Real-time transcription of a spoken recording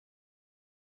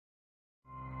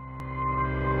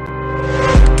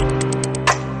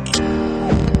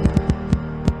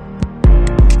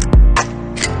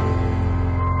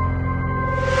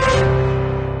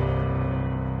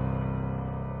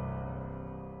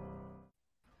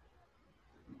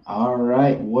All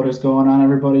right, what is going on,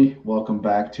 everybody? Welcome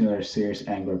back to another Serious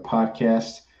Angler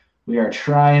podcast. We are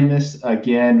trying this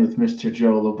again with Mr.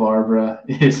 Joe LaBarbera.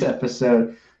 It's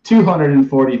episode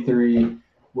 243.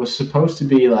 Was supposed to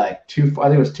be like I think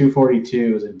it was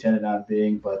 242 was intended on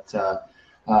being, but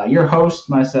your host,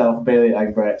 myself, Bailey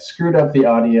Egbrett, screwed up the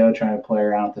audio trying to play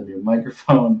around with the new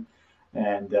microphone.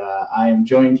 And I am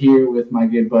joined here with my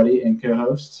good buddy and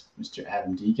co-host, Mr.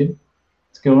 Adam Deacon.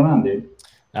 What's going on, dude?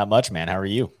 Not much, man. How are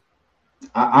you?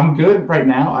 I'm good right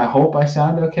now. I hope I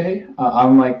sound okay.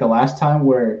 Unlike the last time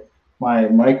where my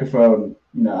microphone,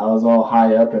 I was all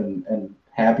high up and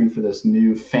happy for this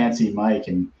new fancy mic,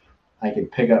 and I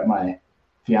could pick up my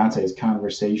fiance's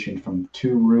conversation from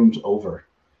 2 rooms over.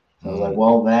 So I was like,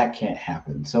 well, that can't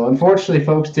happen. So unfortunately,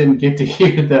 folks didn't get to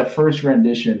hear the first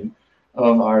rendition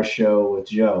of our show with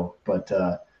Joe. But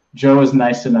Joe was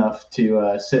nice enough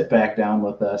to sit back down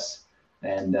with us,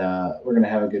 and we're going to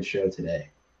have a good show today.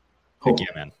 Heck yeah,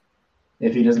 man.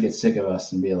 If he doesn't get sick of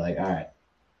us and be like, all right,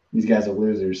 these guys are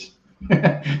losers.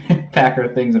 Pack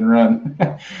our things and run.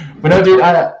 But no, dude,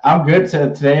 I'm good.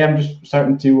 Today I'm just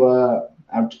starting to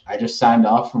I just signed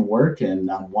off from work, and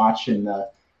I'm watching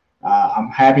I'm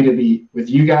happy to be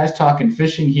with you guys talking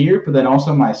fishing here, but then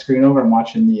also my screen over, I'm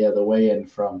watching the weigh-in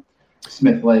from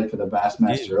Smith Lake for the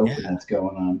Bassmaster Open that's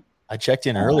going on. I checked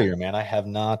in earlier, man. I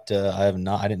didn't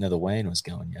know the weigh-in was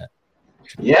going yet.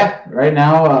 Yeah, right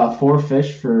now 4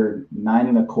 fish for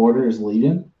 9.25 is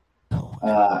leading.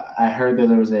 I heard that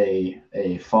there was a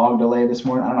fog delay this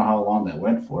morning. I don't know how long that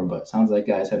went for, but it sounds like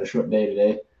guys had a short day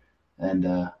today.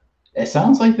 And it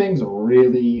sounds like things are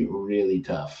really, really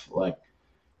tough. Like,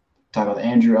 talking with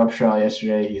Andrew Upshaw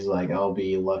yesterday, he's like, I'll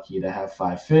be lucky to have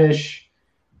 5 fish.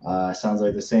 Sounds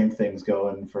like the same thing's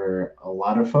going for a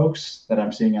lot of folks that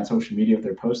I'm seeing on social media if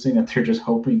they're posting that they're just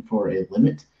hoping for a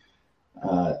limit.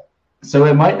 So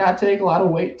it might not take a lot of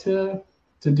weight to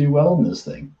do well in this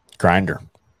thing. Grinder.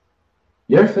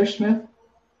 You ever fish, Smith?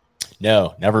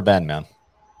 No, never been, man.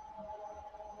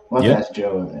 I'll have to ask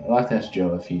Joe. I'll have to ask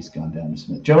Joe if he's gone down to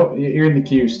Smith. Joe, you're in the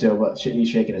queue still, but he's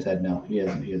shaking his head no. He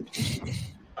hasn't.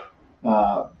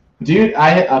 Dude,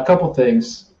 a couple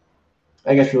things.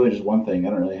 I guess really just one thing. I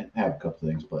don't really have a couple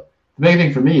things, but the big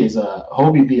thing for me is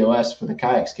Hobie BOS for the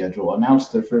kayak schedule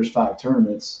announced their first 5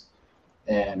 tournaments,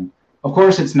 and of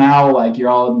course, it's now like you're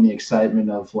all in the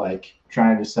excitement of like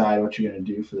trying to decide what you're going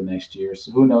to do for the next year.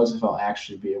 So who knows if I'll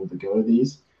actually be able to go to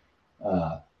these?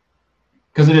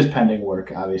 Because it is pending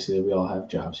work. Obviously, we all have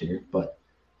jobs here. But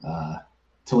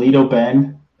Toledo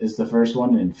Bend is the first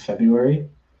one in February.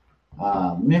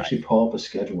 Let me actually pull up a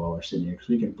schedule while we're sitting here because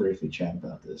we can briefly chat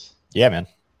about this. Yeah, man.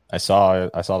 I saw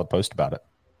the post about it.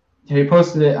 Yeah, he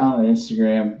posted it on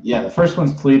Instagram. Yeah, the first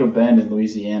one's Toledo Bend in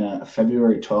Louisiana,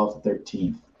 February 12th to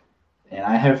 13th. And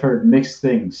I have heard mixed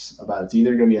things about it. It's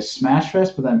either going to be a smash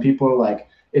fest, but then people are like,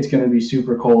 it's going to be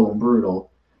super cold and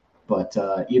brutal. But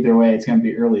either way, it's going to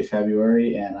be early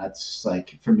February. And that's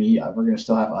like, for me, we're going to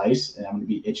still have ice, and I'm going to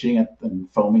be itching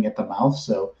and foaming at the mouth.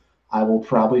 So I will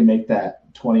probably make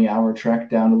that 20-hour trek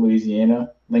down to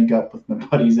Louisiana, link up with my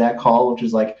buddy Zach Hall, which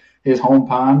is like his home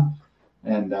pond.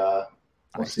 And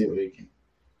we'll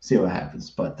see what happens.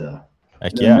 But the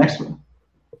next one,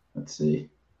 let's see.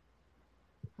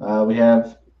 We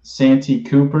have Santee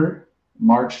Cooper,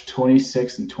 March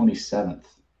 26th and 27th.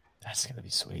 That's gonna be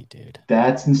sweet, dude.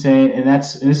 That's insane, and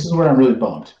this is where I'm really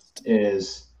bummed.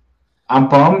 I'm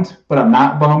bummed, but I'm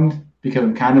not bummed because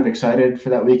I'm kind of excited for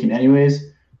that weekend.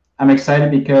 Anyways, I'm excited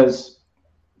because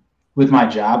with my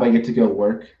job, I get to go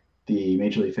work the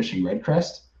Major League Fishing Red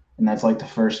Crest, and that's like the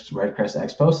first Red Crest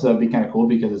Expo. So that'd be kind of cool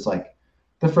because it's like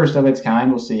the first of its kind.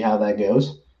 We'll see how that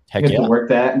goes. I get to work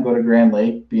that and go to Grand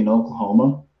Lake, be in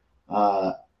Oklahoma.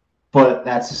 But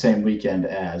that's the same weekend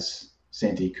as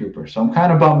Santee Cooper. So I'm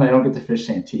kind of bummed I don't get to fish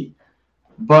Santee.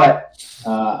 But,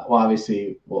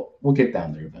 obviously, we'll get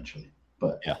down there eventually.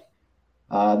 But yeah,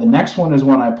 the next one is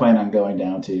one I plan on going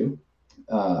down to,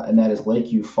 and that is Lake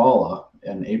Eufaula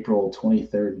on April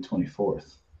 23rd and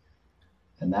 24th.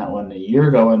 And that one,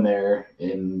 you're going there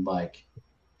in like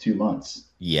 2 months.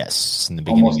 Yes, in the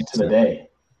beginning. Almost to the day.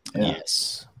 Yeah.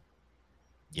 Yes.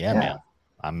 Yeah, man.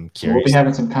 I'm curious. We'll be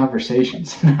having some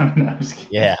conversations. No,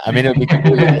 yeah, I mean, it would be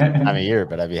completely time of year,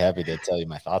 but I'd be happy to tell you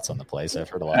my thoughts on the place. I've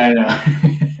heard a lot. I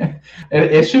know.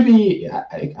 it should be,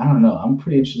 I don't know. I'm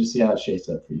pretty interested to see how it shapes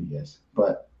up for you guys.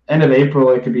 But end of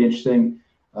April, it could be interesting.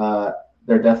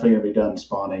 They're definitely going to be done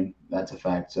spawning. That's a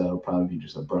fact. So it'll probably be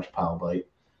just a brush pile bite.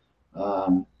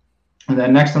 And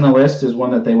then next on the list is one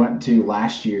that they went to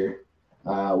last year,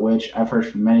 which I've heard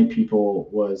from many people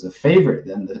was a favorite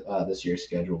than this year's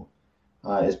schedule.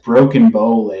 is Broken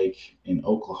Bow Lake in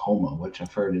Oklahoma, which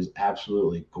I've heard is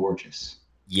absolutely gorgeous.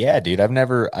 Yeah, dude.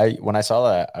 When I saw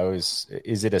that,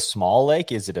 is it a small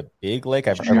lake? Is it a big lake?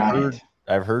 Giant.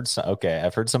 I've heard some of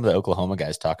the Oklahoma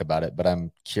guys talk about it, but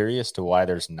I'm curious to why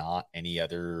there's not any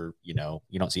other, you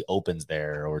don't see Opens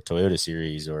there or Toyota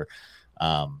Series or,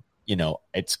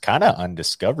 it's kind of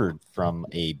undiscovered from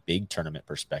a big tournament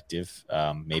perspective.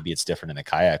 Maybe it's different in the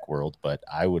kayak world, but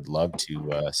I would love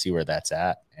to see where that's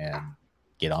at and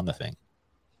get on the thing.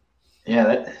 Yeah,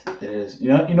 that is. You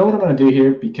know what I'm going to do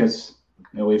here, because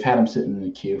we've had him sitting in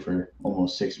the queue for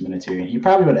almost 6 minutes here, and he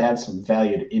probably would add some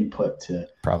valued input to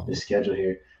the schedule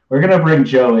here. We're going to bring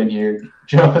Joe in here.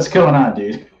 Joe, what's going on,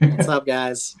 dude? What's up,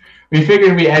 guys? We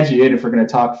figured we'd add you in if we're going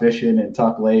to talk fishing and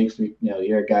talk lakes.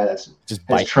 You're a guy has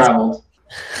traveled.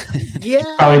 Yeah.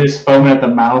 Probably just foaming at the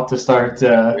mouth to start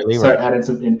adding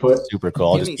some input. Super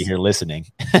cool. I'll just be here listening.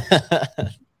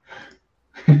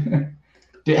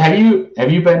 Have you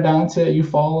been down to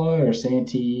Eufaula or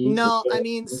Santee? No, I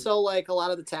mean, so like a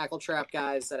lot of the tackle trap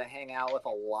guys that I hang out with a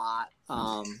lot,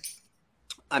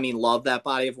 love that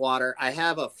body of water. I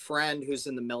have a friend who's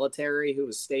in the military who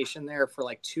was stationed there for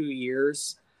like 2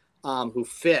 years, who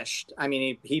fished. I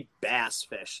mean, he bass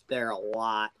fished there a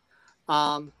lot.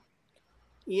 Like,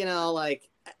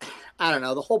 I don't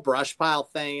know, the whole brush pile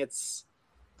thing, it's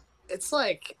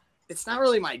like, it's not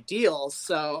really my deal.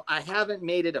 So I haven't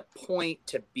made it a point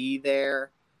to be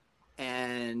there.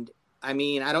 And I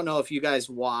mean, I don't know if you guys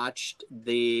watched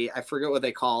I forget what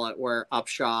they call it, where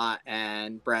Upshot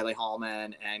and Bradley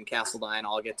Hallman and Castledine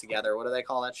all get together. What do they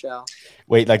call that show?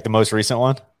 Wait, like the most recent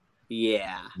one?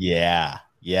 Yeah. Yeah.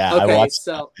 Okay, I watched,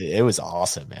 it was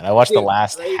awesome, man. I watched the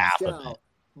last half of it.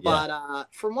 But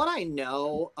from what I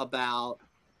know about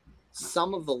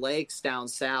some of the lakes down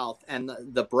south and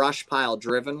the brush pile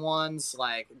driven ones,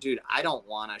 like, dude, I don't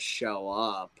want to show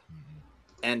up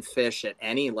and fish at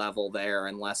any level there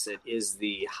unless it is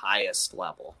the highest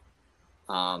level.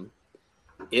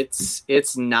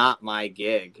 It's not my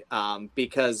gig,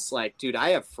 because, like, dude,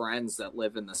 I have friends that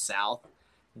live in the south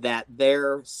that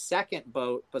their second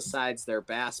boat besides their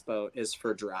bass boat is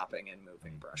for dropping and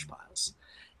moving brush piles.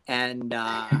 And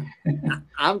I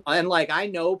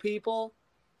know people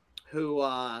who,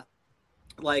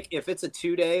 like, if it's a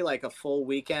 2-day, like a full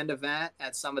weekend event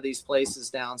at some of these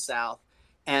places down south,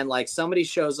 and like somebody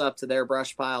shows up to their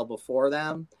brush pile before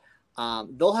them,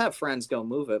 they'll have friends go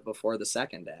move it before the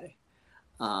second day.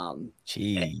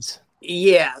 Jeez.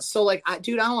 Yeah. So like, I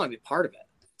don't want to be part of it.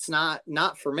 It's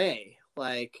not for me.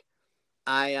 Like,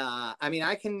 I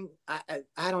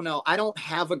don't know. I don't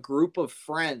have a group of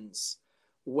friends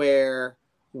where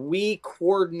we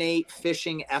coordinate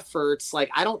fishing efforts. Like,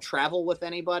 I don't travel with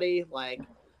anybody. Like,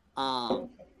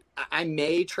 I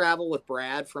may travel with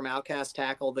Brad from Outcast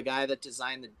Tackle, the guy that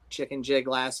designed the chicken jig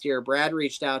last year. Brad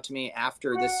reached out to me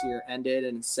after this year ended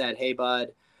and said, "Hey,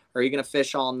 bud, are you going to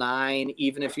fish all 9?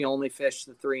 Even if you only fish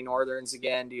the 3 Northerns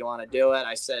again, do you want to do it?"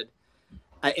 I said,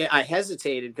 I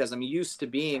hesitated because I'm used to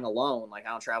being alone. Like, I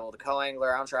don't travel with a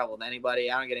co-angler. I don't travel with anybody.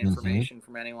 I don't get information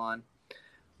from anyone.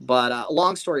 But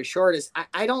long story short is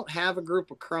I don't have a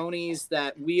group of cronies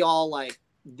that we all like,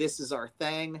 this is our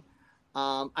thing.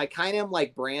 I kind of am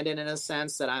like Brandon in a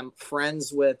sense that I'm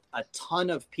friends with a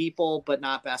ton of people, but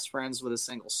not best friends with a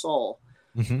single soul.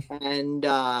 And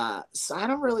so I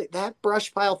don't really, that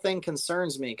brush pile thing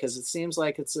concerns me because it seems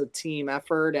like it's a team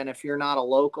effort. And if you're not a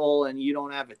local and you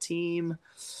don't have a team,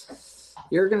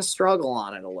 you're going to struggle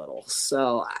on it a little.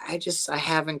 So I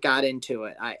haven't got into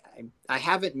it. I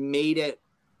haven't made it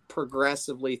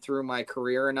progressively through my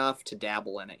career enough to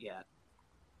dabble in it yet.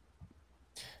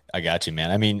 I got you,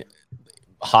 man. I mean,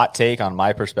 hot take on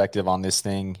my perspective on this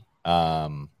thing.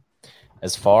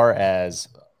 As far as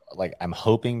like, I'm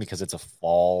hoping because it's a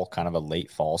fall, kind of a late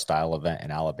fall style event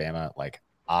in Alabama. Like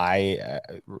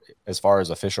as far as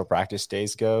official practice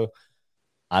days go,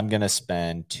 I'm going to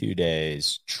spend 2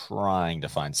 days trying to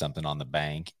find something on the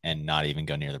bank and not even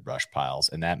go near the brush piles.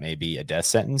 And that may be a death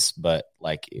sentence, but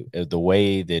like the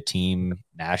way the team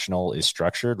national is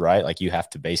structured, right? Like, you have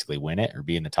to basically win it or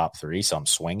be in the top 3. So I'm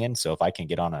swinging. So if I can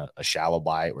get on a shallow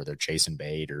bite where they're chasing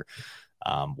bait or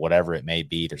whatever it may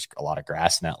be, there's a lot of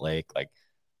grass in that lake. Like,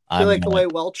 I feel like the way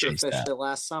Welcher fished it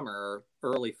last summer or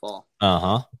early fall.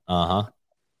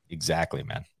 Exactly,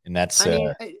 man. And that's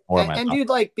dude,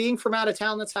 like, being from out of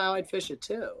town, that's how I'd fish it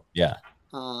too. Yeah.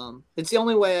 It's the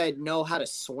only way I'd know how to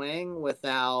swing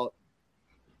without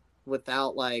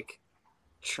like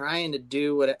trying to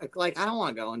do what, like, I don't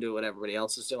want to go and do what everybody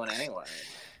else is doing anyway.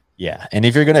 Yeah, and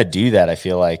if you're gonna do that, I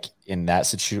feel like in that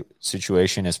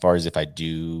situation, as far as if I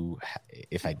do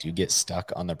get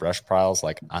stuck on the brush piles,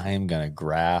 like I'm gonna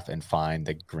graph and find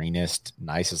the greenest,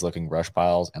 nicest looking brush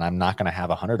piles, and I'm not gonna have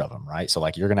 100 of them, right? So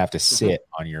like you're gonna have to sit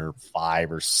on your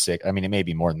 5 or 6. I mean, it may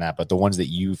be more than that, but the ones that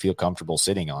you feel comfortable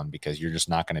sitting on, because you're just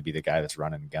not gonna be the guy that's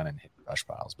running and gunning hitting brush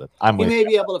piles. But you may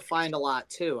be able to find a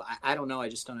lot too. I don't know. I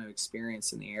just don't have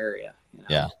experience in the area. You know?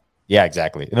 Yeah. Yeah,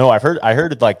 exactly. No, I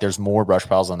heard like there's more brush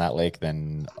piles on that lake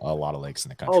than a lot of lakes in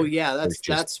the country. Oh yeah,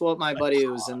 that's what my buddy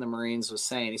who was in the Marines was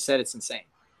saying. He said it's insane.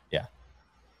 Yeah.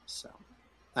 So,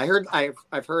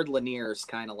 I've heard Lanier's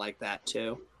kind of like that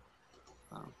too.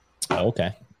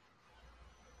 Okay.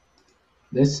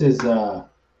 This is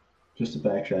just a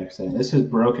backtrack saying this is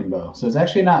Broken Bow, so it's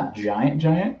actually not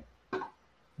giant,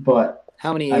 but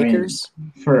how many acres?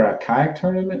 For a kayak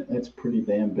tournament, it's pretty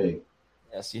damn big.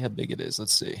 Yeah, see how big it is.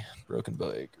 Let's see. Broken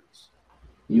Bow acres.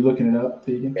 You looking it up,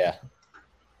 Tegan? Yeah.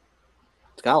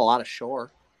 It's got a lot of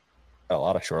shore. Got a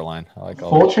lot of shoreline. I like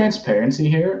full transparency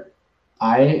here.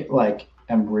 I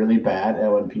am really bad at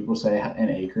when people say an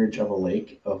acreage of a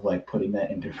lake, of like putting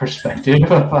that into perspective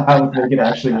of how big it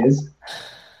actually is.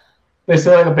 They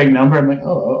say like a big number. I'm like,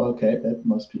 oh, okay, that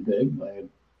must be big. Like,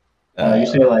 you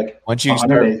say like once you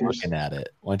start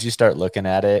looking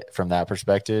at it from that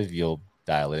perspective, you'll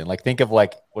dial it in. Like think of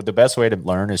like what the best way to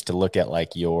learn is to look at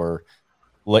like a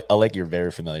lake you're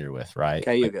very familiar with, right?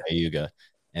 Cayuga. Like Cayuga,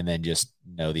 and then just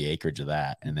know the acreage of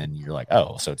that, and then you're like,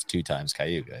 oh, so it's 2 times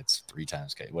Cayuga, it's 3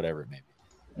 times Cayuga, whatever it may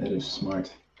be. That is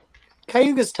smart.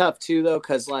 Cayuga's tough too though,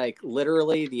 because like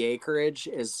literally the acreage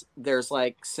is there's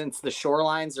like, since the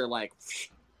shorelines are like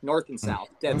north and south,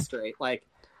 dead straight, like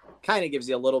kind of gives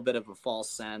you a little bit of a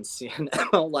false sense, you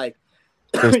know, like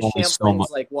Champlain's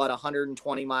like what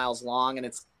 120 miles long, and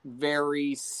it's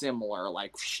very similar,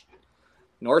 like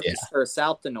north or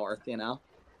south to north, you know.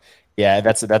 Yeah,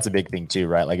 that's a big thing too,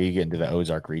 right? Like you get into the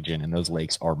Ozark region, and those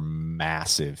lakes are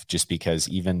massive. Just because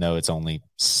even though it's only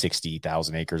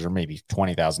 60,000 acres or maybe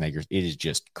 20,000 acres, it is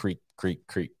just creek.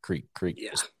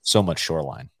 Yeah, so much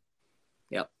shoreline.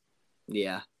 Yep.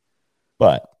 Yeah.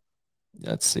 But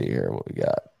let's see here what we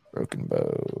got. Broken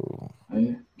Bow.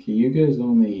 Cayuga is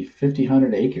only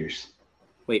 5,800 acres.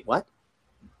 Wait, what?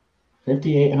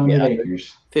 5,800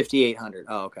 acres. 5,800.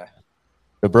 Oh, okay.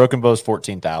 The Broken Bow is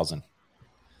 14,000.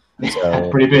 So,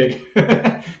 pretty big,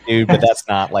 dude. But that's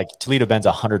not like Toledo Bend's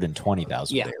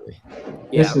 120,000 daily.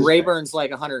 Yeah, Rayburn's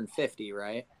like 150,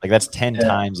 right? Like that's 10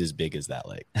 times as big as that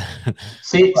lake.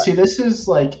 see, this is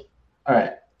like, all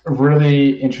right. A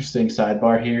really interesting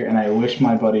sidebar here, and I wish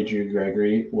my buddy Drew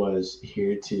Gregory was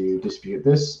here to dispute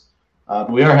this.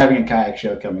 But we are having a kayak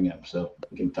show coming up, so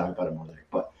we can talk about it more there.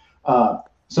 But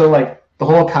so like the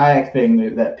whole kayak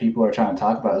thing that people are trying to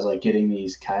talk about is like getting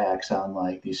these kayaks on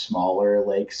like these smaller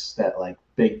lakes that like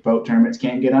big boat tournaments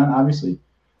can't get on, obviously.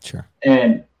 Sure.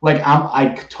 And like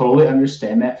I totally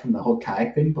understand that from the whole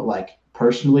kayak thing, but like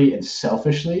personally and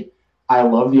selfishly, I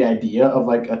love the idea of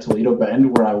like a Toledo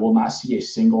Bend where I will not see a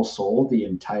single soul the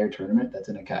entire tournament that's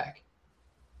in a kayak.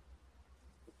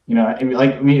 You know,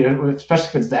 especially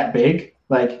if it's that big.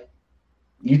 Like,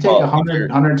 you take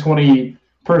 120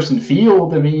 person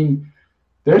field. I mean,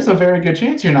 there's a very good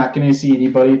chance you're not going to see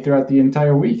anybody throughout the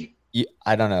entire week. Yeah,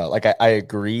 I don't know. Like, I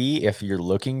agree if you're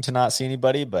looking to not see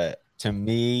anybody, but to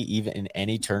me, even in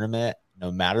any tournament, no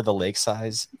matter the lake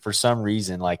size, for some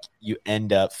reason, like you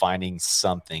end up finding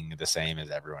something the same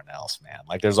as everyone else, man.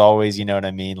 Like there's always, you know what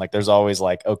I mean? Like there's always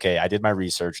like, okay, I did my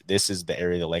research. This is the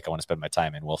area of the lake I want to spend my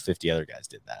time in. Well, 50 other guys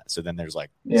did that. So then there's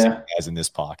like 6 guys in this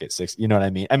pocket, 6, you know what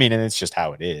I mean? I mean, and it's just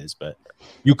how it is, but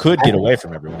you could get away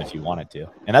from everyone if you wanted to.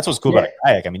 And that's what's cool about a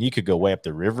kayak. I mean, you could go way up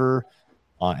the river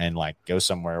and like go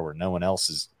somewhere where no one else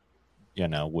is, you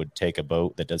know, would take a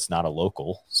boat that's not a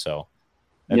local. So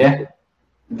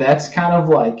that's kind of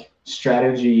like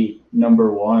strategy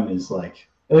number one is like,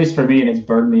 at least for me, and it's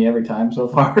burned me every time so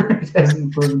far, it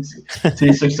hasn't proven to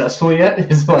be successful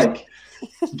yet, is like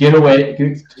get away.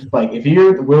 Like if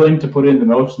you're willing to put in the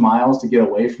most miles to get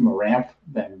away from a ramp,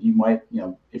 then you might, you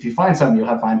know, if you find something, you'll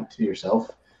have to find it to yourself.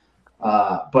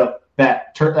 But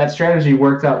that strategy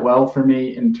worked out well for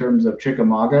me in terms of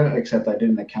Chickamauga, except I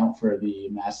didn't account for the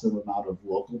massive amount of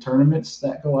local tournaments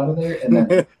that go out of there.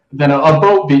 And then a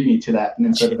boat beat me to that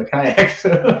instead of a kayak.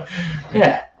 So,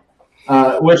 yeah.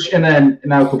 And then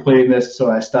now completing this, so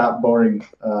I stopped boring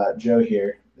Joe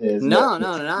here. No,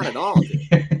 not at all.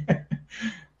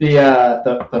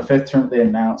 The fifth tournament they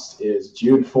announced is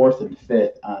June 4th and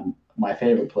 5th on my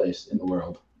favorite place in the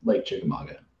world, Lake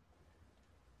Chickamauga.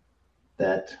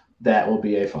 That will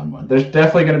be a fun one. There's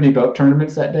definitely going to be boat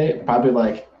tournaments that day, probably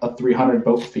like a 300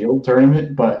 boat field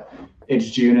tournament, but it's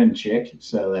June in Chick,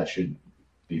 so that should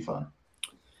be fun.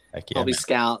 Heck yeah, I'll be man.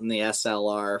 scouting the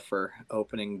SLR for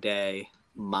opening day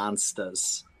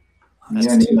monsters. You're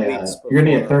That's 2 gonna need weeks you're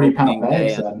gonna need a before 30-pound opening bag,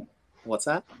 day. son. What's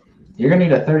that? You're gonna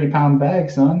need a 30-pound bag,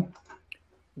 son.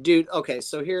 Dude, okay,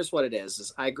 so here's what it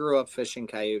is I grew up fishing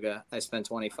Cayuga. I spent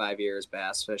 25 years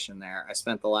bass fishing there. I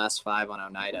spent the last 5 on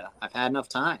Oneida. I've had enough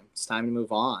time. It's time to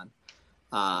move on.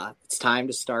 It's time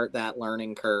to start that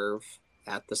learning curve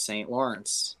at the St.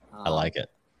 Lawrence. I like it.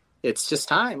 It's just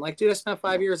time. Like, dude, I spent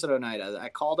 5 years at Oneida. I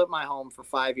called it my home for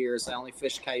 5 years. I only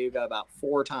fished Cayuga about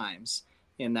 4 times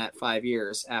in that 5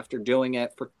 years after doing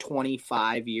it for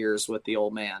 25 years with the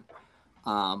old man.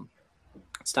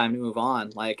 It's time to move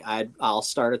on. Like, I'll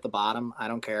start at the bottom. I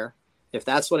don't care if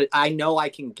that's what I know. I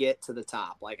can get to the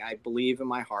top. Like, I believe in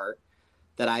my heart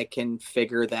that I can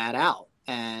figure that out,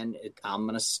 and I'm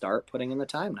gonna start putting in the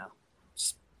time now.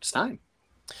 It's time.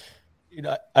 You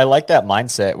know, I like that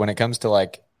mindset when it comes to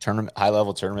like high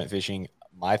level tournament fishing.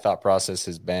 My thought process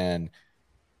has been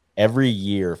every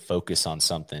year focus on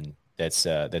something that's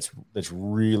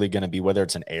really going to be, whether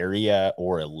it's an area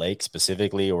or a lake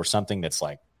specifically, or something that's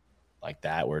like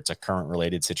that, where it's a current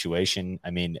related situation.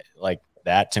 I mean, like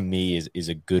that to me is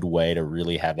a good way to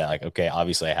really have that. Like, okay,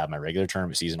 obviously I have my regular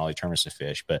tournament season, all these tournaments to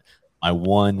fish, but my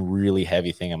one really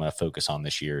heavy thing I'm going to focus on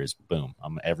this year is boom.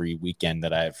 Every weekend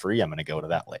that I have free, I'm going to go to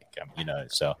that lake.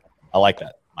 So I like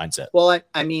that mindset. Well,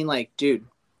 I mean, like, dude,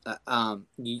 I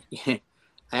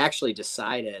actually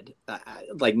decided,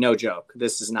 like, no joke,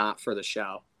 this is not for the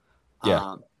show.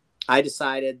 Yeah. I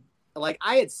decided, like,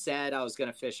 I had said I was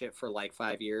going to fish it for like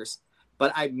 5 years,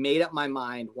 but I made up my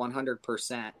mind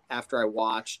 100% after I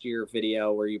watched your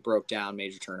video where you broke down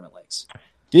major tournament lakes.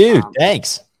 Dude,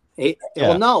 thanks.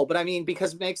 Well, no, but I mean,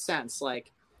 because it makes sense.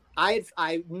 Like,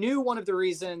 I knew one of the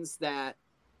reasons that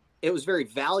it was very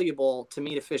valuable to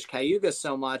me to fish Cayuga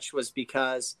so much was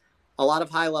because a lot of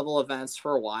high level events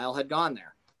for a while had gone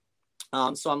there.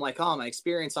 So I'm like, oh, my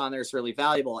experience on there is really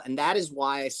valuable. And that is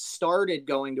why I started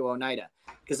going to Oneida,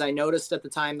 because I noticed at the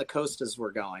time the Costas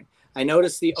were going. I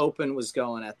noticed the Open was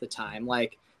going at the time.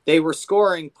 Like, they were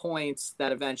scoring points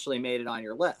that eventually made it on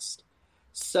your list.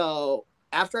 So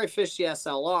after I fished the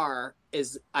SLR,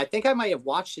 I think I might have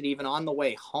watched it even on the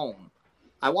way home.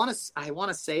 I want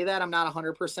to say that, I'm not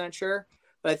 100% sure,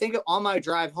 but I think on my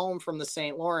drive home from the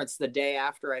St. Lawrence, the day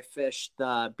after I fished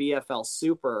the BFL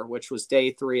Super, which was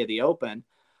day 3 of the Open,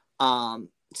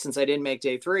 since I didn't make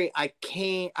day 3,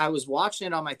 I was watching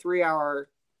it on my 3-hour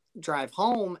drive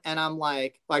home, and I'm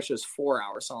like, well, actually it was 4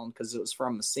 hours home because it was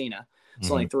from Messina. It's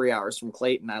only 3 hours from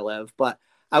Clayton I live, but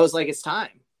I was like, it's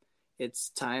time. It's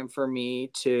time for me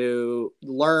to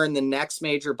learn the next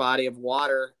major body of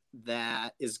water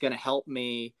that is going to help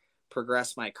me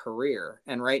progress my career.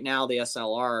 And right now the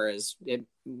SLR is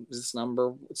number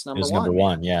one. Number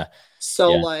one. Yeah.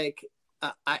 So like,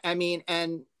 I mean,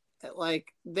 and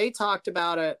like they talked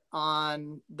about it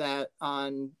on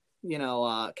Castledine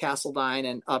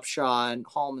and Upshaw and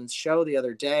Hallman's show the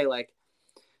other day. Like,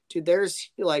 dude, there's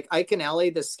like Ike and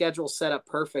Ellie, the schedule set up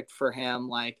perfect for him.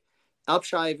 Like,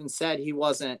 Upshaw even said he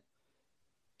wasn't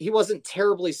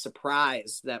terribly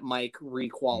surprised that Mike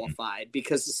requalified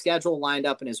because the schedule lined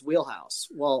up in his wheelhouse.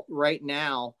 Well, right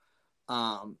now,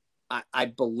 I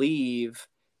believe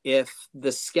if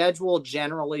the schedule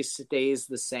generally stays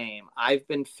the same, I've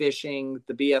been fishing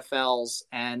the BFLs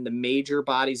and the major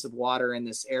bodies of water in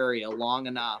this area long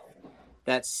enough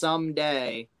that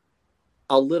someday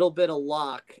a little bit of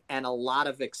luck and a lot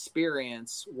of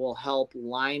experience will help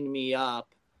line me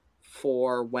up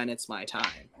for when it's my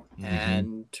time. Mm-hmm.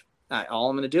 And all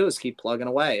I'm going to do is keep plugging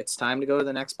away. It's time to go to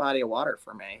the next body of water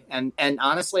for me. And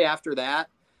honestly, after that,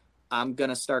 I'm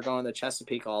going to start going to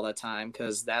Chesapeake all the time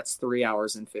because that's 3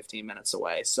 hours and 15 minutes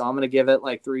away. So I'm going to give it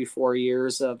like 3-4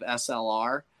 years of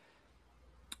SLR,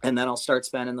 and then I'll start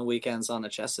spending the weekends on the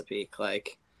Chesapeake.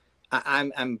 Like,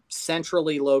 I'm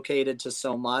centrally located to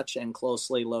so much and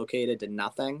closely located to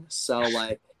nothing. So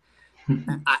like,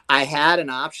 I had an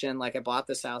option. Like, I bought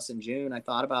this house in June. I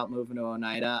thought about moving to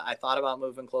Oneida. I thought about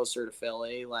moving closer to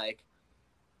Philly. Like,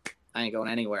 I ain't going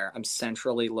anywhere. I'm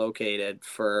centrally located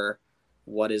for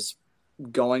what is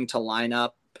going to line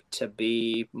up to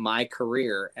be my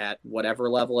career at whatever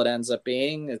level it ends up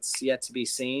being. It's yet to be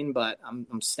seen, but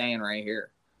I'm staying right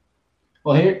here.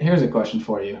 Well, here's a question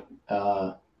for you.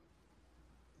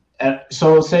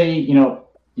 So say, you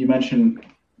mentioned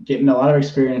getting a lot of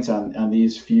experience on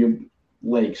these few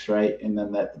lakes, right? And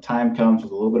then that the time comes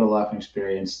with a little bit of luck and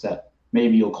experience that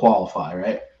maybe you'll qualify,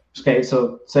 right? Okay,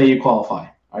 so say you qualify,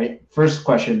 all right? First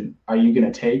question, are you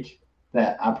going to take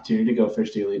that opportunity to go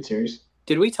fish the Elite Series?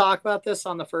 Did we talk about this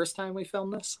on the first time we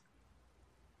filmed this?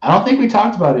 I don't think we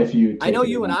talked about it if you. I know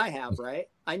you and I have, right?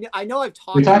 I know I've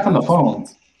talked. We talked on the phone.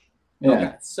 Yeah.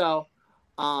 Okay, so,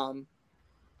 I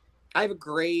have a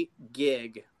great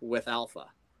gig with Alpha.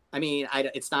 I mean,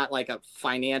 it's not like a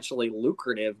financially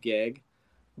lucrative gig,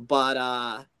 but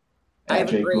I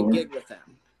have a great gig with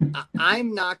them.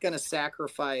 I'm not going to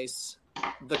sacrifice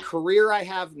the career I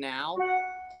have now,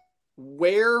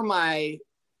 where my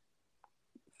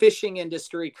fishing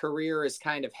industry career is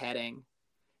kind of heading,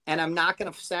 and I'm not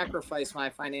going to sacrifice my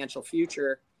financial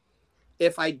future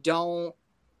if I don't.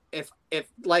 If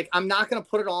like, I'm not going to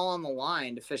put it all on the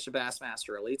line to fish the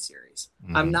Bassmaster Elite Series.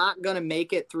 I'm not going to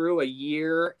make it through a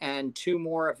year and 2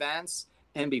 more events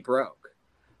and be broke.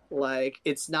 Like,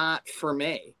 it's not for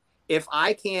me. If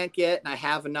I can't get, and I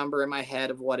have a number in my head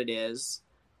of what it is,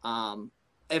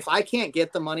 if I can't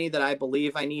get the money that I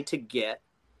believe I need to get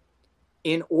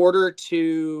in order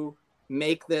to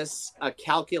make this a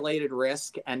calculated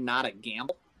risk and not a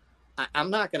gamble,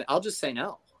 I'll just say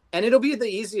no. And it'll be the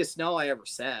easiest no I ever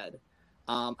said.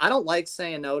 I don't like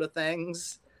saying no to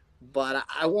things, but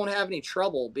I won't have any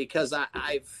trouble because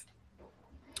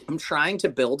I'm trying to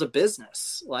build a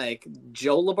business. Like,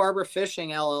 Joe LaBarbera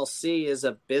Fishing LLC is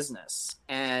a business,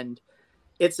 and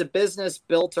it's a business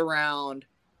built around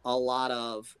a lot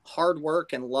of hard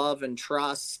work and love and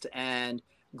trust and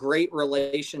great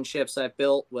relationships I've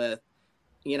built with,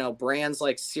 brands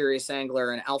like Serious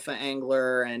Angler and Alpha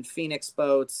Angler and Phoenix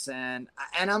Boats. And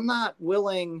I'm not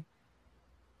willing,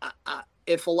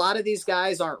 if a lot of these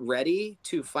guys aren't ready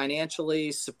to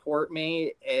financially support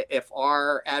me, if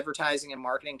our advertising and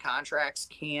marketing contracts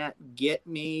can't get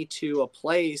me to a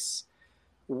place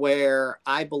where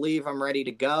I believe I'm ready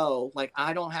to go, like,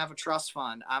 I don't have a trust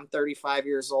fund. I'm 35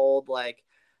 years old. Like,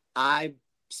 I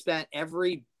spent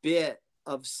every bit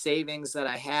of savings that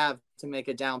I have to make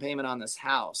a down payment on this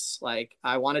house. Like,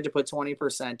 I wanted to put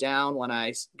 20% down when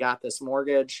I got this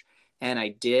mortgage, and I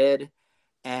did.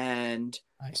 And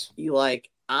nice.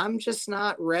 I'm just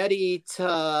not ready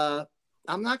to,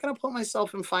 I'm not going to put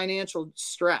myself in financial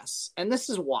stress. And this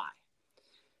is why.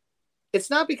 It's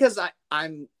not because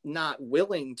I'm not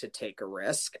willing to take a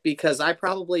risk, because I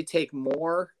probably take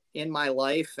more in my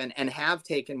life and have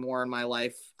taken more in my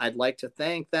life, I'd like to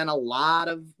think, than a lot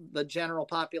of the general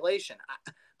population.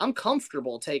 I'm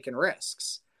comfortable taking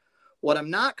risks. What I'm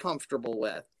not comfortable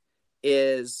with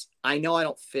is, I know I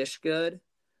don't fish good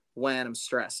when I'm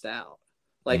stressed out.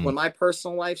 Like, when my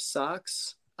personal life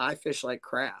sucks, I fish like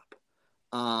crap.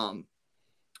 And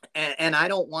I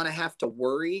don't want to have to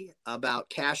worry about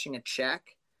cashing a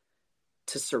check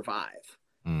to survive.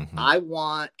 I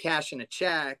want cashing a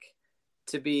check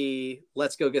to be,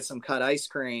 let's go get some cut ice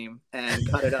cream and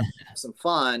cut it up, have some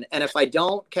fun. And if I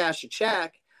don't cash a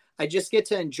check, I just get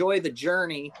to enjoy the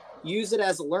journey, use it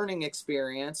as a learning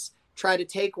experience, try to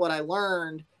take what I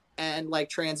learned and like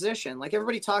transition. Like,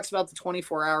 everybody talks about the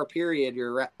 24-hour period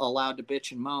you're allowed to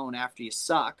bitch and moan after you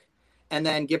suck, and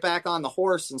then get back on the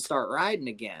horse and start riding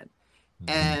again.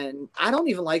 And I don't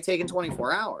even like taking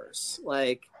 24 hours.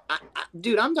 Like,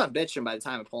 dude, I'm done bitching by the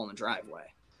time I pull in the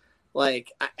driveway.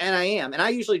 Like, and I am. And I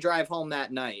usually drive home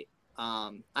that night.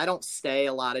 I don't stay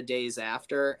a lot of days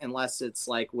after, unless it's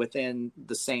like within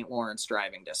the St. Lawrence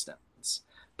driving distance.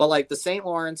 But like the St.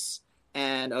 Lawrence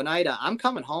and Oneida, I'm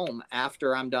coming home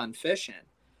after I'm done fishing.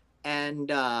 And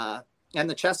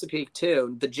the Chesapeake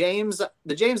too. The James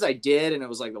I did, and it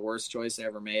was like the worst choice I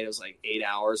ever made. It was like 8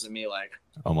 hours of me like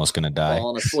almost gonna die,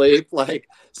 falling asleep, like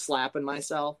slapping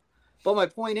myself. But my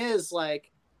point is,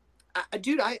 like,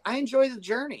 dude, I enjoy the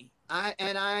journey.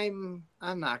 I'm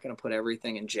not gonna put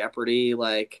everything in jeopardy.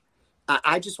 Like,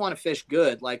 I just want to fish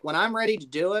good. Like, when I'm ready to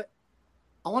do it,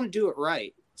 I want to do it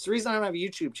right. It's the reason I don't have a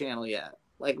YouTube channel yet.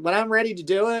 Like, when I'm ready to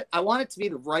do it, I want it to be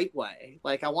the right way.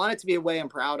 Like, I want it to be a way I'm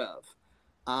proud of.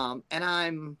 And I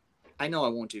know I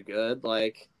won't do good.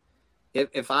 Like,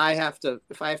 if I have to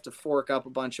fork up a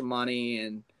bunch of money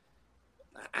and,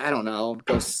 I don't know,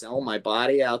 go sell my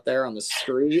body out there on the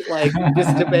street, like,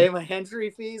 just to pay my entry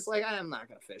fees, like, I'm not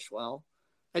going to fish well.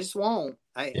 I just won't.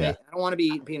 I don't want to be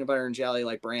eating peanut butter and jelly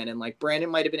like Brandon. Like, Brandon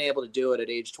might have been able to do it at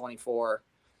age 24.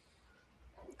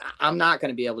 I'm not going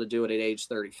to be able to do it at age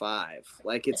 35.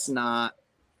 Like, that's not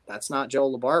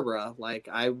Joe LaBarbera. Like,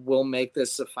 I will make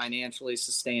this a financially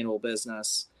sustainable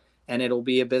business, and it'll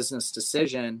be a business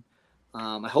decision.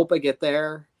 I hope I get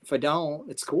there. If I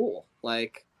don't, it's cool.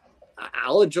 Like,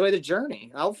 I'll enjoy the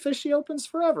journey. I'll fish the opens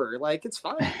forever. Like, it's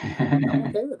fine. I'm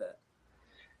okay with it.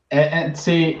 And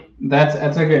see, that's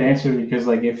a good answer, because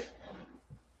like, if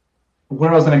where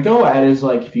I was going to go at is,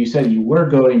 like, if you said you were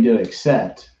going to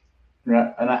accept,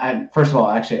 right? And I first of all,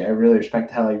 actually, I really respect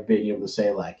how, like, being able to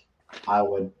say, like, I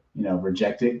would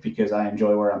reject it because I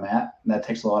enjoy where I'm at. And that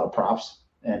takes a lot of props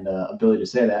and ability to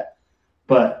say that.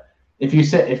 But if you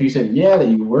said yeah that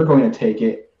you were going to take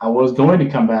it, I was going to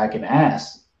come back and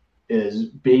ask, is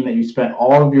being that you spent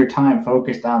all of your time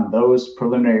focused on those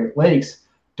preliminary lakes,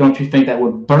 don't you think that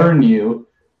would burn you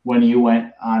when you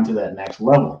went on to that next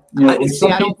level?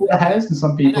 Some people it has and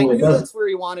some people it doesn't. That's where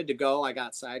you wanted to go. I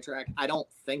got sidetracked. I don't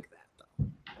think that though.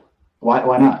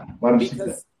 Why not? Why don't you think that?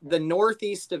 Because the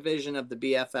Northeast Division of the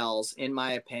BFLs, in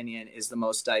my opinion, is the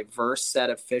most diverse set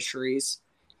of fisheries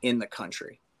in the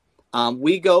country.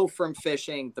 We go from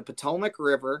fishing the Potomac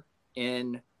River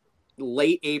in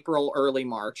late April, early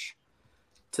March,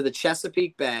 to the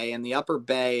Chesapeake Bay, and the Upper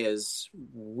Bay is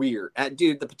weird.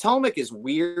 Dude, the Potomac is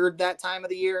weird that time of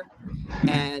the year,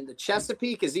 and the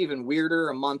Chesapeake is even weirder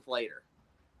a month later.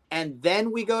 And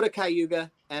then we go to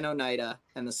Cayuga and Oneida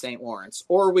and the St. Lawrence,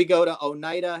 or we go to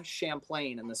Oneida,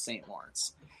 Champlain, and the St.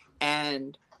 Lawrence.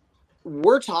 And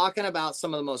we're talking about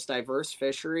some of the most diverse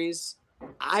fisheries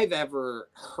I've ever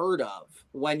heard of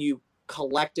when you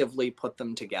collectively put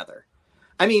them together.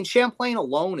 I mean, Champlain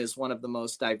alone is one of the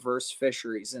most diverse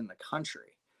fisheries in the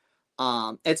country.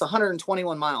 It's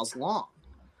 121 miles long.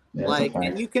 Yeah,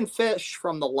 and you can fish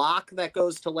from the lock that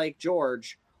goes to Lake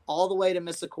George all the way to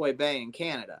Missisquoi Bay in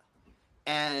Canada.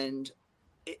 And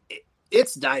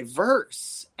it's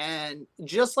diverse. And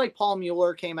just like Paul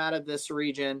Mueller came out of this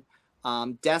region,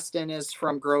 Destin is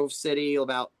from Grove City,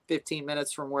 about 15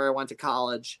 minutes from where I went to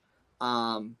college.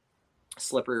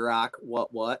 Slippery Rock,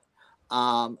 what?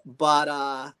 But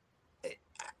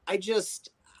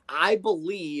I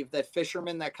believe that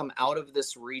fishermen that come out of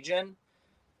this region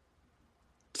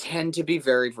tend to be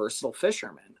very versatile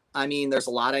fishermen. I mean, there's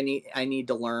a lot I need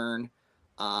to learn.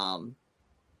 But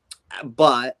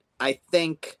I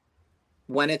think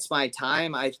when it's my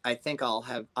time, I think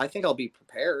I'll be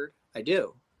prepared. I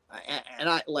do.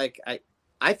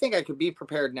 I think I could be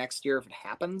prepared next year if it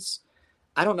happens.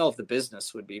 I don't know if the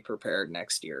business would be prepared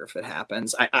next year if it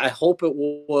happens. I hope it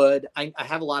would. I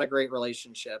have a lot of great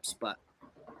relationships, but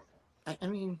I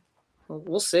mean,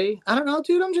 we'll see. I don't know,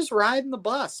 dude. I'm just riding the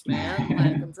bus,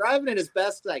 man. I'm driving it as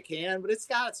best as I can, but it's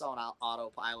got its own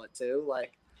autopilot too.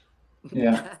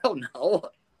 Yeah, I don't know.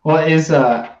 Well,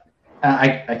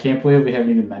 I can't believe we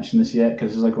haven't even mentioned this yet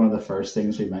because it's one of the first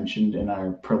things we mentioned in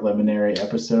our preliminary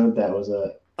episode. That was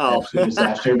a absolute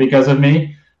disaster because of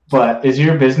me. But is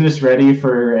your business ready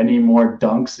for any more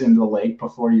dunks in the lake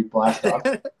before you blast off?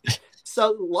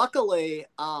 So luckily,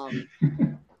 are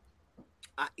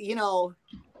you going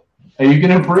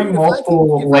to bring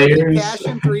multiple layers? If I cash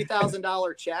in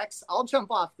 $3,000 checks, I'll jump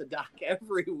off the dock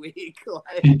every week.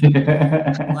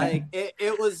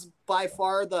 It was by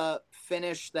far the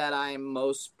finish that I'm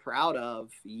most proud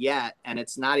of yet, and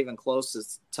it's not even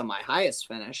closest to my highest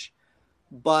finish.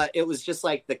 But it was just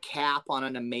like the cap on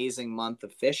an amazing month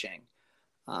of fishing.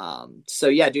 So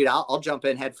yeah, dude, I'll jump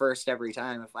in head first every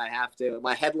time if I have to.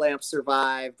 My headlamp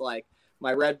survived.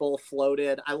 My Red Bull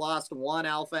floated. I lost one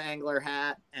alpha angler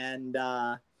hat and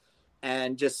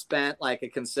just spent a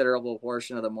considerable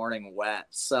portion of the morning wet.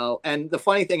 So, and the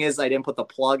funny thing is I didn't put the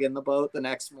plug in the boat the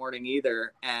next morning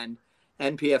either. And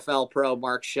NPFL pro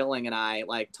Mark Schilling and I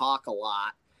talk a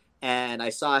lot. And I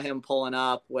saw him pulling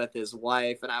up with his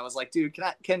wife, and I was like, dude,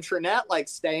 can Trinette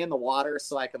stay in the water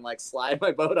so I can slide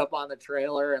my boat up on the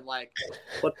trailer and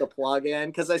put the plug in?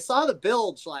 Because I saw the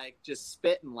bilge just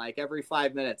spitting every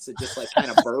 5 minutes. It just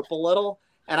kind of burp a little.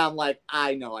 And I'm like,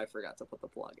 I know I forgot to put the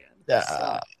plug in.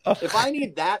 Yeah. So if I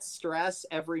need that stress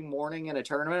every morning in a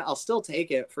tournament, I'll still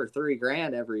take it for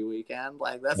 $3,000 every weekend.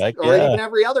 Even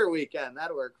every other weekend.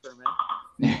 That'd work for me.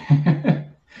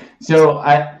 So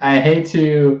I hate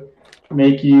to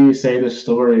make you say the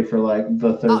story for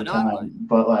the third time,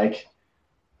 but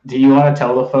do you want to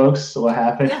tell the folks what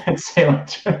happened at Salem?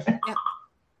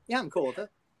 Yeah, I'm cool with it.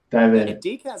 Dive in.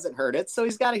 Deke hasn't heard it, so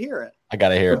he's got to hear it. I got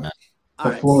to hear it, man.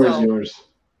 The floor is yours.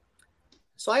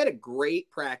 So I had a great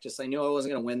practice. I knew I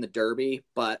wasn't going to win the Derby,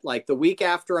 but the week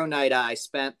after Oneida, I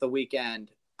spent the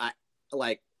weekend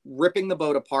ripping the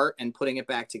boat apart and putting it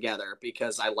back together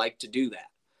because I like to do that.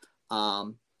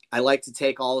 I like to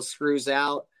take all the screws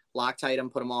out, Loctite them,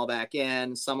 put them all back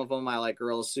in. Some of them I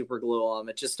Gorilla Super glue them.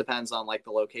 It just depends on the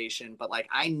location. But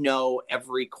I know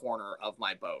every corner of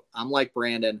my boat. I'm like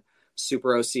Brandon, super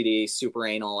OCD, super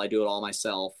anal. I do it all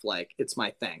myself. It's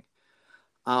my thing.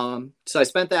 So I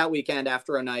spent that weekend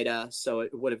after Oneida. So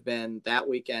it would have been that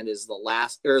weekend is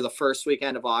the first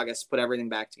weekend of August, put everything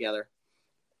back together.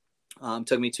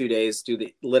 Took me 2 days to do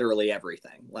literally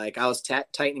everything. I was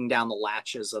tightening down the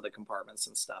latches of the compartments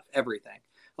and stuff, everything.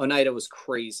 Oneida was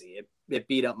crazy. It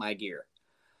beat up my gear.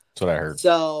 That's what I heard.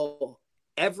 So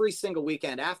every single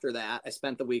weekend after that, I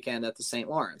spent the weekend at the St.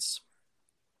 Lawrence.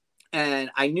 And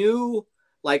I knew,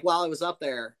 like, while I was up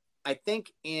there, I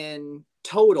think in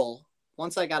total,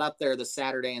 once I got up there the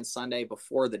Saturday and Sunday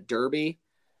before the Derby,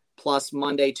 plus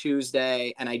Monday,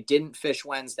 Tuesday, and I didn't fish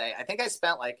Wednesday, I think I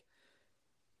spent like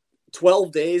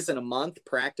 12 days in a month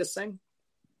practicing.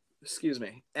 Excuse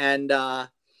me. And I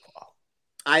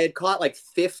had caught like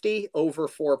 50 over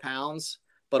 4 pounds,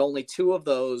 but only 2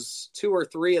 or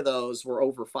 3 of those were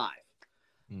over 5.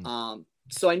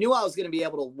 So I knew I was going to be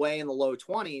able to weigh in the low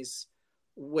 20s,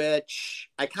 which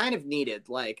I kind of needed.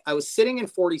 Like, I was sitting in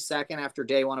 42nd after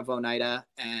day 1 of Oneida,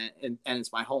 and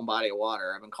it's my home body of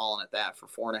water. I've been calling it that for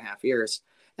 4.5 years,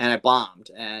 and I bombed.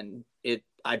 And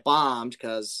I bombed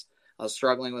because I was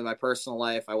struggling with my personal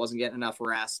life. I wasn't getting enough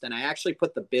rest, and I actually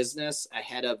put the business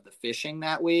ahead of the fishing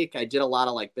that week. I did a lot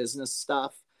of like business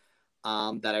stuff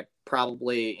that I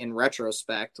probably, in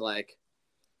retrospect, like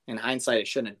in hindsight, I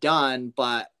shouldn't have done,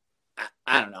 but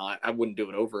I don't know. I wouldn't do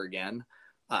it over again.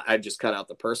 I'd just cut out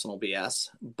the personal BS.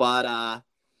 But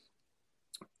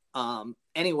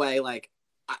anyway, like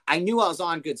I knew I was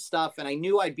on good stuff, and I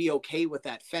knew I'd be okay with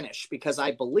that finish because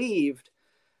I believed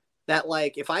that,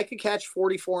 like, if I could catch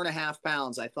 44.5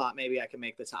 pounds, I thought maybe I could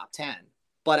make the top 10.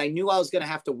 But I knew I was going to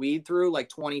have to weed through like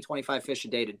 20, 25 fish a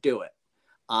day to do it,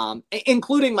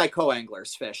 including my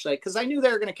co-anglers fish, like, because I knew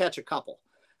they were going to catch a couple.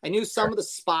 I knew some of the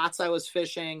spots I was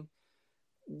fishing,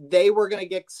 they were going to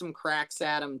get some cracks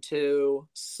at them too.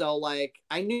 So like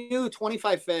I knew 20 to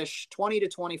 25 fish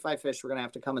were going to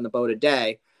have to come in the boat a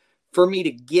day for me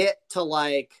to get to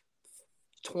like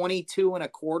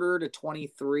 22.25 to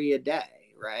 23 a day.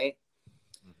 Right.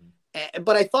 Mm-hmm.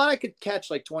 But I thought I could catch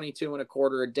like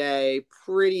 22.25 a day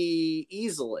pretty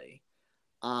easily.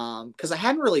 Cause I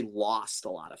hadn't really lost a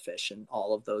lot of fish in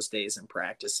all of those days in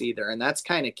practice either. And that's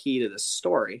kind of key to this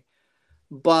story.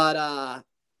 But,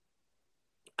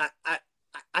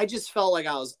 I just felt like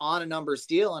I was on a numbers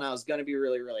deal and I was going to be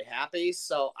really, really happy.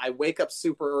 So I wake up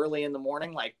super early in the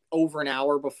morning, like over an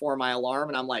hour before my alarm.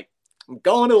 And I'm like, I'm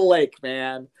going to the lake,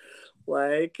 man.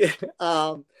 Like,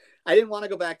 I didn't want to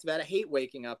go back to bed. I hate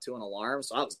waking up to an alarm.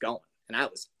 So I was going and I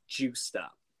was juiced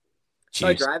up. Jeez. So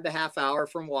I drive the half hour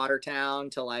from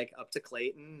Watertown to like up to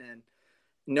Clayton, and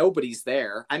nobody's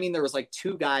there. I mean, there was like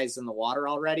 2 guys in the water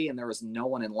already and there was no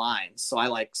one in line. So I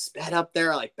like sped up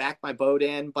there, like backed my boat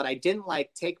in, but I didn't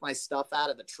like take my stuff out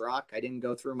of the truck. I didn't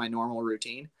go through my normal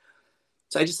routine.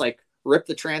 So I just like ripped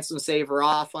the transom saver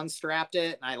off, unstrapped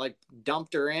it, and I like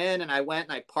dumped her in, and I went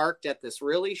and I parked at this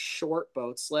really short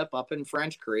boat slip up in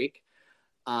French Creek.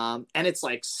 And it's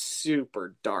like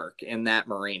super dark in that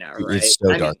marina, right? It's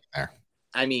so dark there.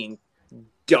 I mean,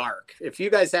 dark. If you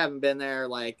guys haven't been there,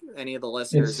 like any of the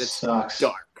listeners, it's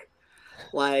dark.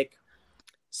 Like,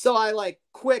 so I like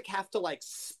quick have to like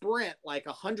sprint like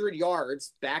 100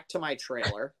 yards back to my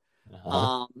trailer,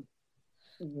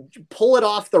 pull it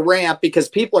off the ramp because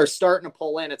people are starting to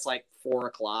pull in. It's like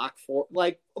 4:00,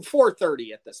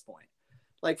 4:30 at this point,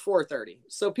 like 4:30.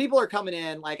 So people are coming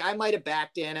in. Like I might've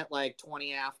backed in at like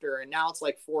 20 after, and now it's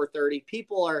like 4:30.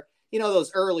 People are,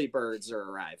 those early birds are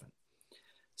arriving.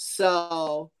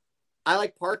 So I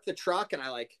like park the truck, and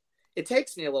it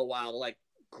takes me a little while to like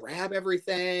grab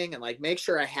everything and like make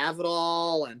sure I have it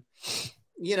all. And,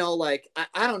 I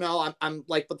don't know. I'm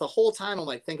like, but the whole time I'm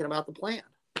like thinking about the plan,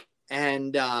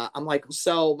 and I'm like,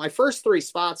 so my first 3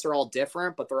 spots are all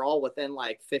different, but they're all within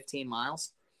like 15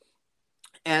 miles.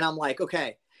 And I'm like,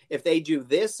 okay, if they do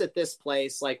this at this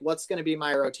place, like what's going to be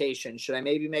my rotation? Should I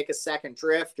maybe make a second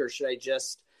drift, or should I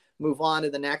just move on to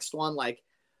the next one? Like,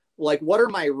 what are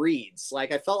my reads?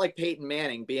 Like, I felt like Peyton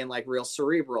Manning being like real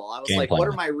cerebral. I was like, what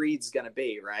are my reads going to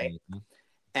be? Right. Mm-hmm.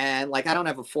 And like, I don't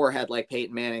have a forehead like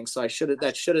Peyton Manning. So that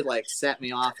should have like set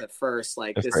me off at first.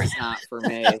 Like, this is not for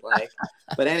me. Like,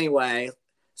 but anyway,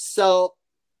 so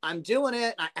I'm doing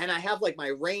it. And I have like my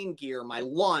rain gear, my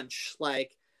lunch,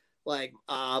 like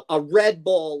a Red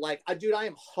Bull. Like, dude, I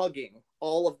am hugging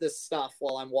all of this stuff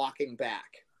while I'm walking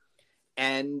back.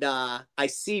 And I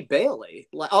see Bailey.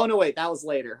 Oh, no, wait, that was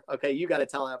later. Okay, you got to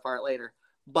tell that part later.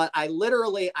 But I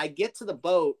get to the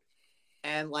boat,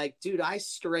 and like, dude, I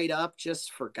straight up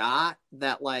just forgot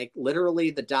that like literally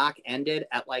the dock ended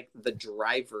at like the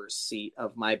driver's seat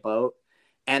of my boat.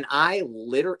 And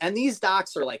and these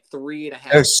docks are like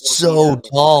 3.5. They're so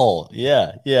tall.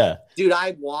 Yeah, yeah. Dude,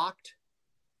 I walked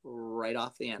right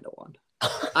off the end of one.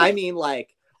 I mean,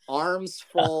 like arms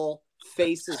full.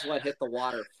 Face is what hit the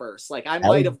water first. Like I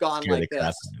might have gone like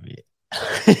this,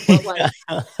 but like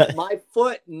my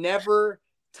foot never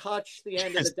touched the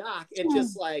end of the dock. It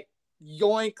just like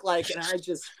yoink, like, and I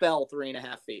just fell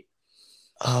 3.5 feet.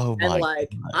 Oh And my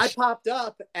like I gosh. popped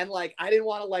up and like I didn't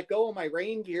want to let go of my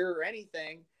rain gear or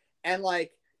anything. And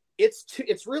like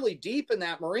it's really deep in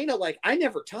that marina, like I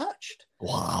never touched.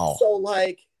 Wow. So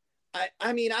like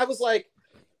I mean I was like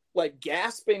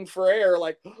gasping for air,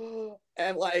 like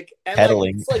and like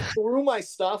Pedaling. just like threw my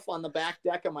stuff on the back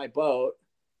deck of my boat.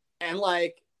 And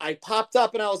like I popped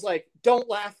up and I was like, don't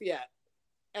laugh yet.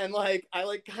 And like I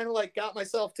like kind of like got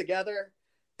myself together.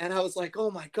 And I was like,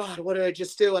 oh my God, what did I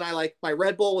just do? And I like, my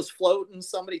Red Bull was floating.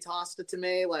 Somebody tossed it to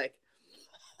me. Like,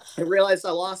 I realized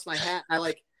I lost my hat. I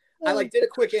like did a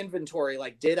quick inventory.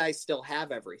 Like, did I still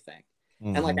have everything?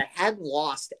 And like, I hadn't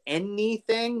lost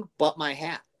anything but my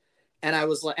hat. And I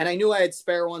was like, and I knew I had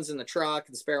spare ones in the truck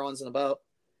and spare ones in the boat.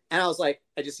 And I was like,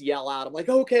 I just yell out, I'm like,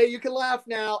 okay, you can laugh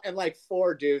now. And like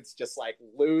 4 dudes just like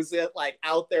lose it, like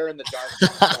out there in the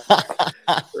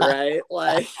dark. Right?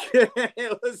 Like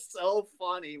it was so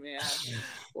funny, man.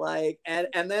 Like,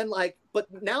 and then like, but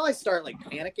now I start like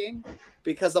panicking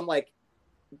because I'm like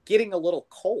getting a little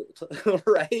cold,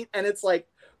 right? And it's like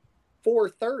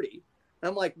 4:30. And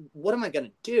I'm like, what am I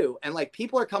gonna do? And like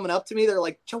people are coming up to me, they're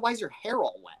like, Joe, why is your hair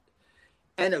all wet?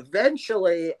 And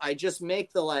eventually I just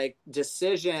make the like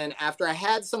decision after I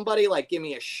had somebody like give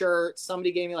me a shirt,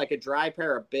 somebody gave me like a dry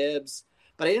pair of bibs,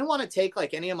 but I didn't want to take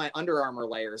like any of my Under Armour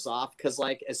layers off. Cause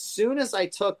like as soon as I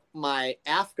took my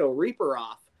AFCO Reaper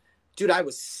off, dude, I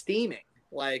was steaming.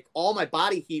 Like all my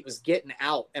body heat was getting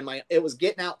out and it was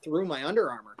getting out through my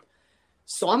Under Armour.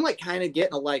 So I'm like kind of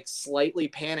getting like slightly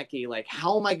panicky. Like,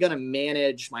 how am I going to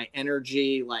manage my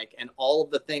energy? Like, and all of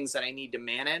the things that I need to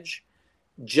manage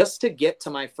just to get to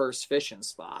my first fishing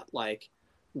spot. Like,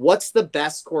 what's the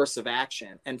best course of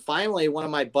action? And finally, one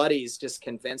of my buddies just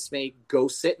convinced me, go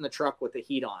sit in the truck with the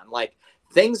heat on. Like,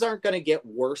 things aren't going to get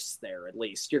worse there, at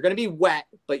least. You're going to be wet,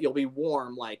 but you'll be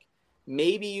warm. Like,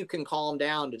 maybe you can calm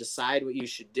down to decide what you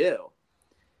should do.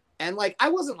 And, like, I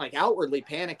wasn't, like, outwardly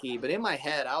panicky, but in my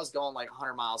head, I was going, like,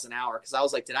 100 miles an hour because I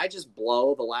was like, did I just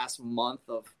blow the last month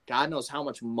of God knows how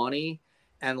much money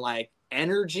and, like,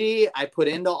 energy I put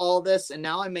into all this, and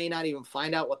now I may not even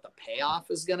find out what the payoff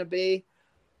is going to be.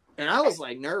 And I was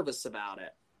like nervous about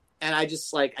it. And I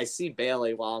just like, I see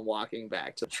Bailey while I'm walking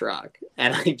back to the truck.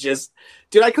 And I just,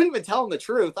 dude, I couldn't even tell him the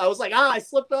truth. I was like, I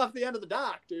slipped off the end of the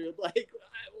dock, dude. Like,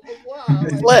 wow.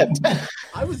 Flipped.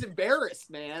 I was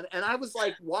embarrassed, man. And I was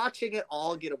like watching it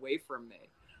all get away from me.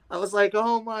 I was like,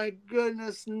 oh my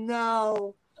goodness,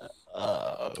 no.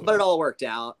 But it all worked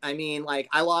out. I mean, like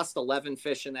I lost 11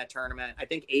 fish in that tournament. I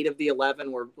think 8 of the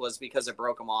 11 was because I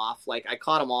broke them off. Like I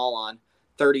caught them all on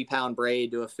 30-pound braid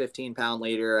to a 15-pound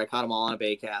leader. I caught them all on a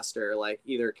baitcaster, like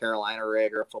either a Carolina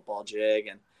rig or a football jig.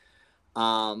 And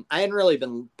I hadn't really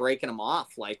been breaking them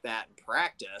off like that in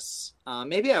practice.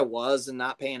 Maybe I was and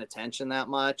not paying attention that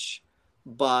much.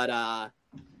 But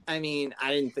I mean,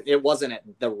 it wasn't at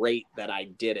the rate that I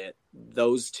did it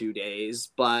those 2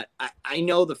 days, but I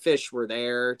know the fish were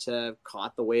there to have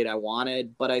caught the weight I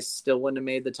wanted, but I still wouldn't have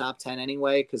made the top 10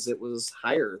 anyway, because it was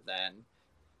higher than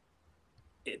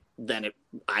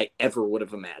I ever would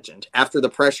have imagined. After the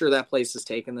pressure that place has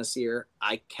taken this year,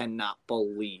 I cannot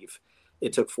believe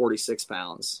it took 46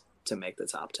 pounds to make the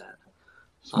top 10.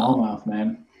 Smallmouth,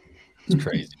 man. It's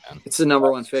crazy, man. It's the number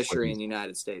 1 fishery in the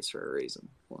United States for a reason.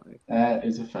 Like, That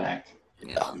is a fact.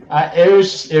 Yeah. It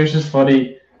was just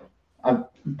funny. I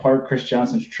parked Chris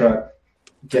Johnson's truck,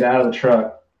 get out of the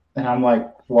truck, and I'm like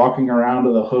walking around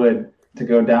to the hood to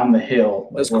go down the hill.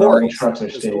 Like, those where all the Corey's. trucks are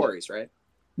Those staged. Corey's, right?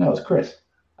 No, it was Chris.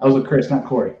 I was with Chris, not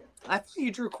Corey. I thought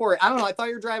you drew Corey. I don't know. I thought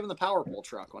you were driving the Power Pole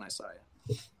truck when I saw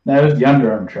you. No, it was the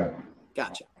Under Armour truck.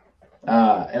 Gotcha.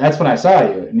 And that's when I saw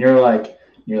you, and you're like,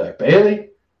 Bailey,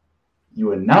 you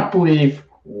would not believe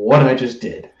what I just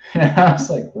did. And I was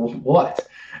like, what?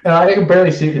 And I can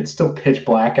barely see it. It's still pitch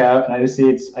black out, and I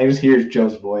just hear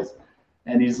Joe's voice,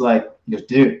 and he goes,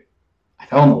 dude, I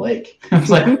fell in the lake. I was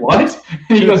like, what?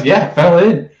 And he goes, yeah, I fell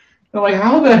in. And I'm like,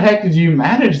 how the heck did you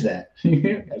manage that?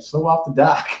 I slid off the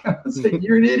dock. I was like,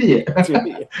 you're an idiot.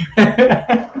 It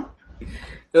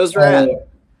was rad.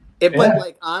 But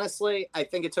like honestly, I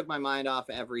think it took my mind off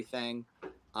everything.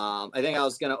 I think I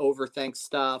was gonna overthink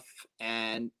stuff,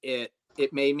 and it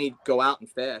made me go out and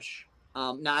fish.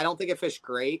 Now I don't think I fished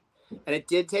great, and it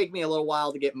did take me a little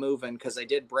while to get moving because I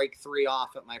did break 3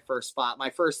 off at my first spot. My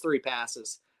first 3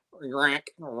 passes,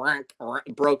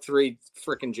 broke 3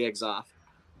 freaking jigs off.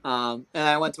 And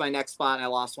I went to my next spot and I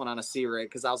lost one on a sea rig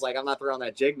because I was like, I'm not throwing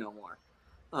that jig no more.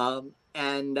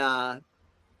 And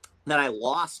then I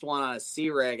lost one on a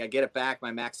sea rig. I get it back.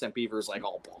 My Max Scent Beaver is like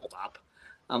all balled up.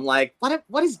 I'm like,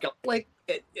 what is like,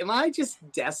 am I just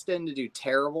destined to do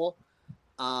terrible?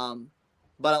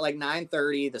 But at like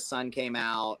 9:30, the sun came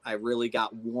out. I really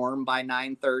got warm by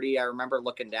 9:30. I remember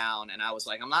looking down and I was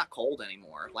like, I'm not cold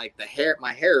anymore. Like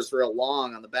my hair is real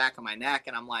long on the back of my neck.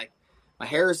 And I'm like, my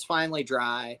hair is finally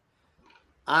dry.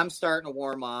 I'm starting to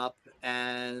warm up.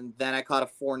 And then I caught a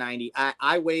 490.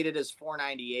 I weighted as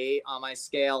 498 on my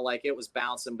scale. Like it was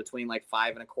bouncing between like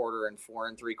 5 1/4 and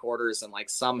 4 3/4. And like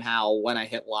somehow when I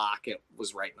hit lock, it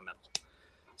was right in the middle.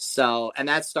 So, and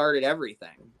that started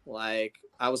everything. Like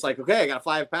I was like, okay, I got a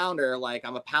 5-pounder. Like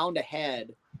I'm a pound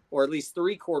ahead, or at least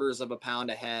 3/4 of a pound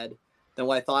ahead than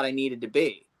what I thought I needed to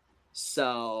be.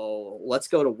 So let's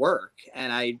go to work.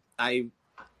 And I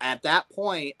at that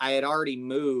point, I had already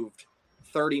moved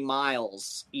 30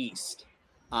 miles east.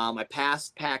 I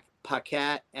passed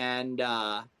Paquette and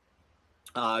Greg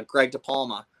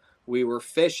DePalma. We were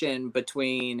fishing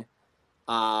between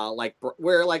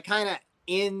we're like kind of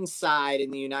inside in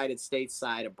the United States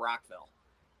side of Brockville.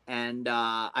 And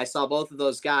I saw both of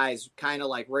those guys kind of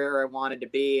like where I wanted to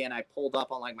be. And I pulled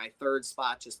up on like my third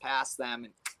spot just past them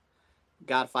and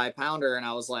got a 5-pounder. And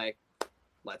I was like,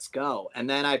 let's go. And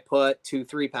then I put 2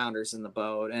 3-pounders in the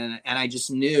boat. And I just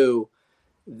knew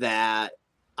that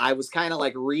I was kind of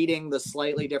like reading the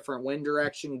slightly different wind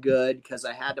direction good because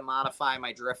I had to modify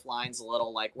my drift lines a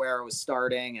little, like where I was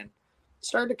starting, and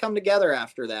started to come together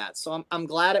after that. So I'm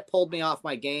glad it pulled me off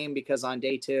my game, because on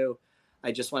day 2,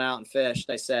 I just went out and fished.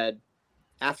 I said,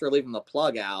 after leaving the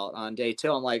plug out on day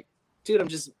 2, I'm like, dude,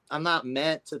 I'm not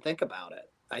meant to think about it.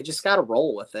 I just got to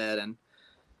roll with it. And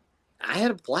I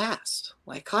had a blast.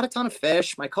 Like, caught a ton of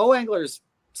fish. My co-anglers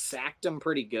sacked them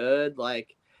pretty good.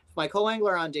 Like, if my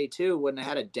co-angler on day 2 wouldn't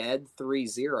have had a dead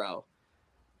 3-0,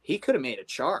 he could have made a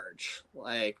charge.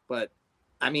 Like, but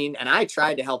I mean, and I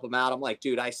tried to help him out. I'm like,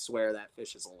 dude, I swear that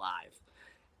fish is alive.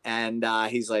 And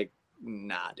he's like,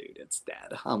 nah, dude, it's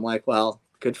dead. I'm like, well,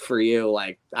 good for you.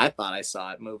 Like, I thought I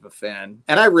saw it move a fin,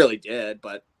 and I really did.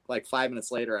 But like 5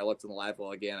 minutes later, I looked in the live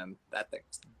well again, and that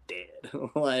thing's dead.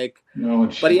 Like, no,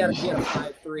 but he had a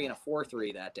 5-3 and a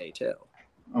 4-3 that day too.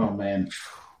 Oh man.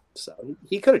 So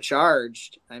he could have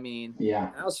charged. I mean,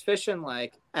 yeah, I was fishing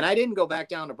and I didn't go back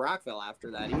down to Brockville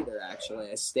after that either. Actually,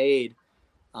 I stayed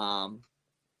on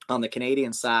the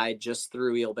Canadian side, just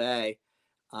through Eel Bay,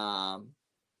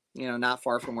 not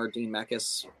far from where Dean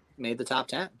Meckes made the top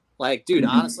 10. Like, dude,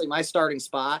 honestly, my starting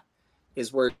spot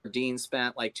is where Dean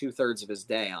spent like 2/3 of his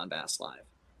day on Bass Live,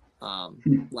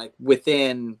 like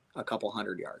within a couple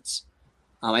hundred yards.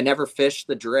 I never fished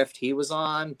the drift he was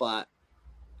on, but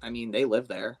I mean, they live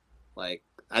there. Like,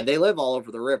 they live all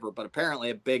over the river, but apparently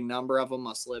a big number of them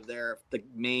must live there. The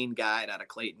main guide out of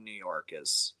Clayton, New York,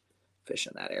 is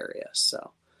fishing that area.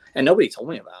 So, and nobody told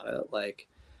me about it. Like,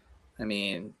 I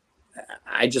mean,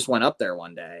 I just went up there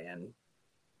one day and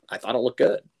I thought it looked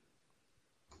good.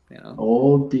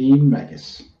 Old Dean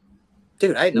Meckes.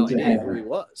 Dude, I had no idea who he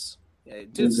was. Yeah,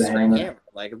 dude's a straight hammer.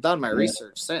 Like, I've done my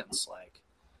research since. Like,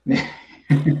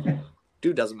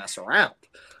 dude doesn't mess around.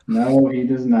 No, he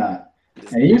does not.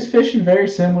 And he was fishing very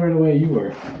similar to the way you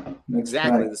were.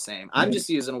 Exactly the same. I'm just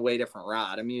using a way different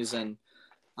rod. I'm using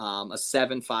a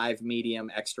 7.5 medium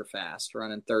extra fast,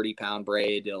 running 30-pound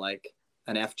braid to like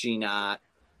an FG knot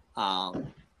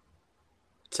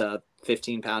to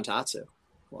 15-pound Tatsu.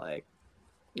 Like,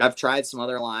 I've tried some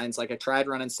other lines. Like, I tried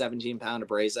running 17-pound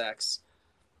Abrazex.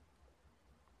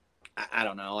 I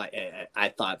don't know. I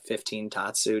thought 15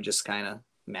 Tatsu just kind of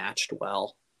matched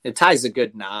well. It ties a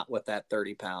good knot with that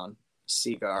 30-pound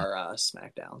Seagar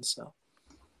Smackdown. So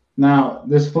now,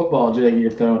 this football jig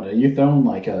you're throwing, are you throwing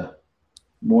like a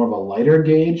more of a lighter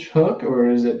gauge hook, or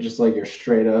is it just like your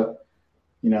straight up,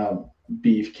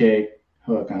 beefcake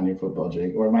hook on your football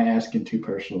jig? Or am I asking too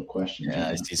personal questions? Yeah,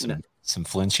 I see some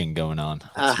flinching going on.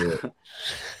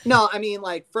 No, I mean,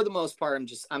 like, for the most part,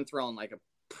 I'm throwing like a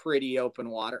pretty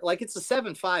open water. Like, it's a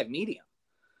 7.5 medium.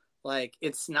 Like,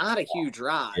 it's not a huge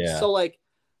rod. Yeah. So like,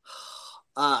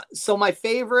 so my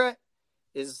favorite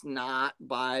is not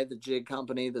by the jig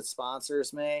company that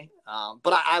sponsors me.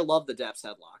 But I love the Depths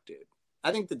headlock, dude.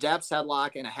 I think the Depths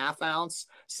headlock in a 1/2 ounce,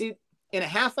 in a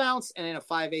 1/2 ounce and in a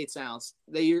 5/8 ounce,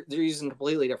 they're using a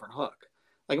completely different hook.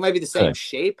 Like, it might be the same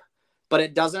shape, but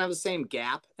it doesn't have the same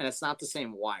gap and it's not the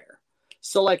same wire.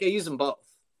 So like, I use them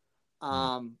both.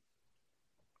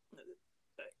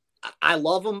 I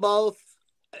love them both.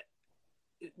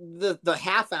 The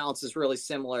 1/2 ounce is really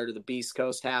similar to the Beast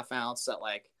Coast 1/2 ounce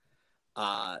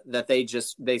that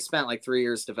they spent like 3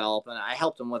 years developing. I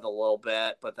helped them with a little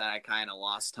bit, but then I kind of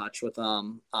lost touch with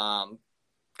them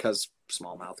because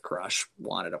Smallmouth Crush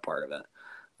wanted a part of it.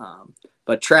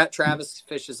 But Travis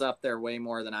fishes up there way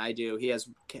more than I do. He has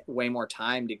way more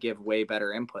time to give way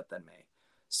better input than me.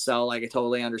 So like, I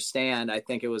totally understand. I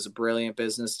think it was a brilliant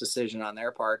business decision on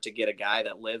their part to get a guy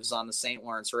that lives on the St.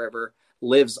 Lawrence River,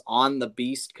 lives on the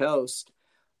Beast Coast,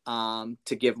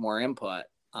 to give more input.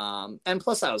 And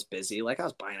plus I was busy, like I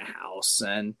was buying a house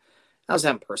and I was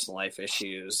having personal life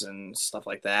issues and stuff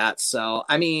like that. So,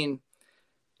 I mean,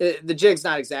 the jig's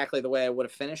not exactly the way I would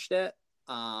have finished it.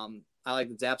 I like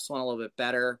the depths one a little bit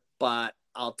better, but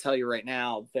I'll tell you right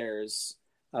now, there's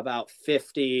about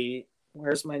 50.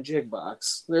 Where's my jig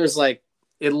box? There's like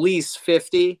at least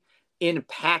 50 in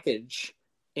package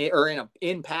or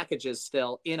in packages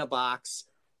still in a box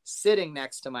sitting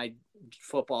next to my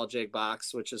football jig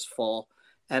box, which is full.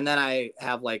 And then I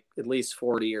have like at least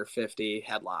 40 or 50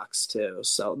 headlocks too.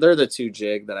 So they're the two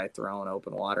jig that I throw in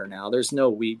open water now. There's no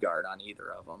weed guard on either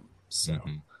of them. So,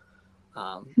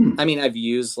 I mean, I've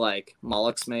used like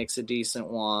Mullix makes a decent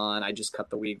one. I just cut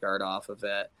the weed guard off of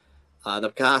it. The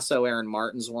Picasso Aaron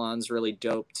Martens one's really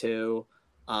dope too.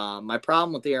 My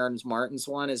problem with the Aaron Martens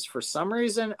one is for some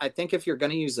reason, I think if you're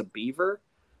going to use a beaver,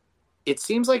 it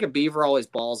seems like a beaver always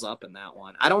balls up in that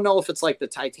one. I don't know if it's like the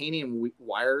titanium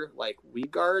wire, like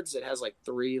weed guards. It has like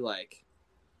 3, like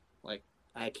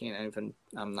I can't even,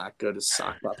 I'm not good at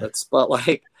sock puppets, but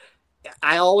like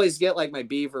I always get like my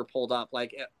beaver pulled up.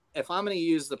 Like if I'm going to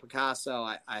use the Picasso,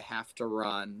 I have to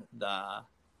run the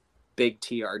big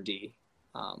TRD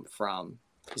from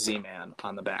Z-Man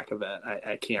on the back of it.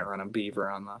 I can't run a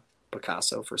beaver on the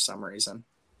Picasso for some reason.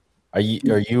 Are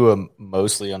you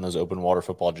mostly on those open water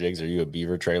football jigs? Are you a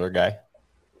beaver trailer guy?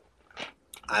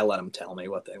 I let them tell me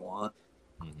what they want.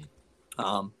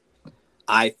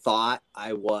 I thought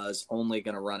I was only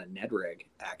going to run a Ned rig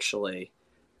actually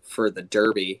for the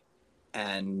Derby,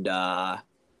 and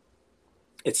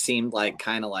it seemed like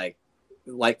kind of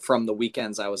like from the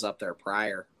weekends I was up there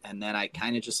prior, and then I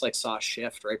kind of just like saw a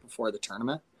shift right before the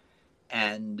tournament,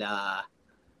 and I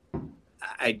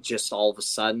just all of a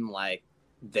sudden like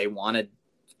they wanted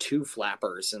 2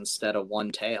 flappers instead of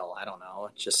 1 tail. I don't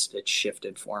know. It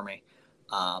shifted for me.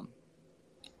 I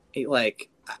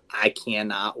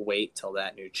cannot wait till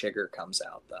that new chigger comes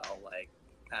out though. Like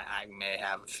I may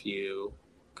have a few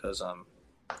because I'm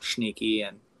sneaky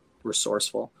and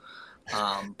resourceful.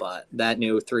 But that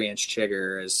new 3-inch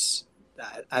chigger is,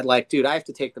 I have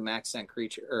to take the Maxent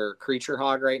creature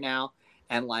hog right now.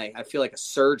 And like, I feel like a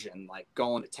surgeon, like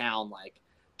going to town, like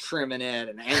trimming it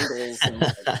and angles. And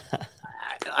like,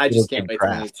 I just can't wait till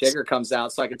the new chigger comes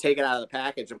out so I can take it out of the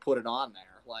package and put it on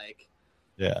there. Like,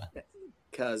 yeah.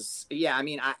 Cause I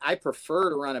mean, I prefer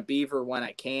to run a beaver when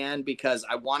I can because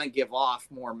I want to give off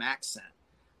more Maxent,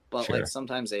 but like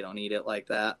sometimes they don't eat it like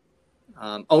that.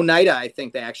 Oneida, I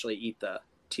think they actually eat the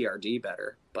TRD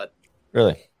better, but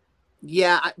really,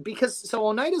 yeah, because so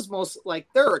Oneida's most like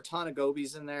there are a ton of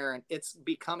gobies in there, and it's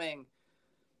becoming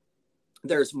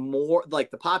there's more like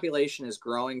the population is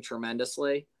growing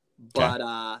tremendously,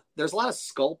 but there's a lot of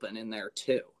sculpin in there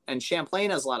too, and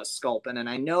Champlain has a lot of sculpin, and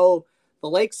I know the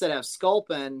lakes that have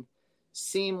sculpin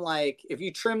seem like if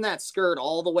you trim that skirt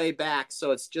all the way back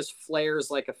so it's just flares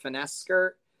like a finesse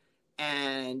skirt,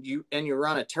 and you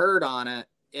run a turd on it,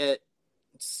 it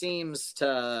seems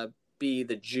to be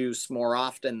the juice more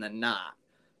often than not.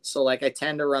 So like I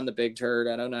tend to run the big turd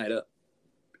at Oneida,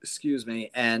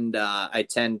 and I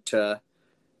tend to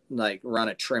like run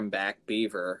a trim back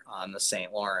beaver on the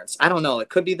St. Lawrence. I don't know. It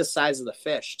could be the size of the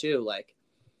fish too. Like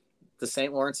the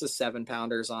St. Lawrence is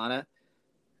 7-pounders on it.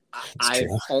 I've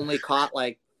only caught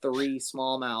like 3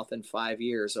 smallmouth in 5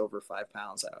 years over 5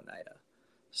 pounds at Oneida.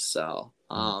 So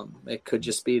it could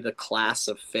just be the class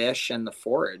of fish and the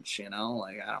forage, like,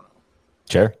 I don't know.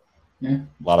 Sure. Yeah.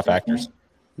 A lot of factors.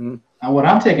 Now, what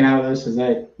I'm taking out of this is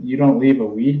that you don't leave a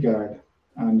weed guard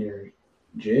on your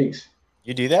jigs.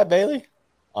 You do that, Bailey?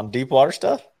 On deep water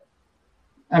stuff?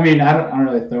 I mean, I don't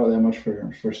really throw it that much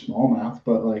for smallmouth,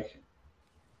 but like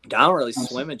I don't really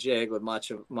swim a jig with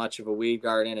much of a weed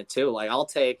guard in it too. Like I'll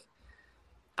take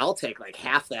like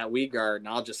half that weed guard and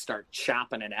I'll just start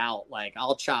chopping it out. Like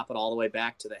I'll chop it all the way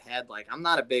back to the head. Like I'm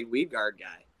not a big weed guard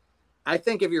guy. I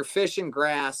think if you're fishing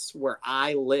grass where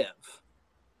I live,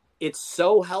 it's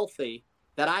so healthy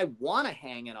that I want to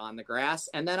hang it on the grass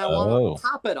and then I want to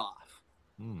top it off.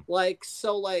 Like,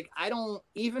 so like, I don't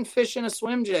even fish in a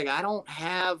swim jig. I don't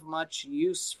have much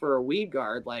use for a weed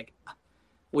guard. Like,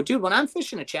 well, dude, when I'm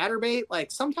fishing a chatterbait, like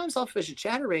sometimes I'll fish a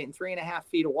chatterbait in 3.5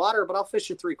 feet of water, but I'll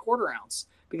fish a 3/4 ounce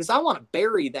because I want to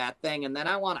bury that thing and then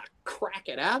I want to crack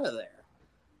it out of there.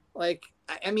 Like,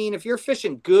 I mean, if you're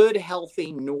fishing good,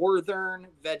 healthy northern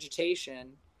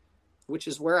vegetation, which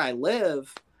is where I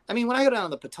live, I mean, when I go down to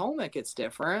the Potomac, it's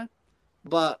different.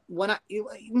 But when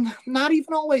not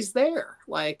even always there.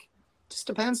 Like just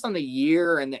depends on the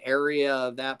year and the area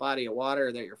of that body of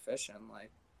water that you're fishing.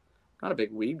 Like, I'm not a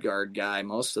big weed guard guy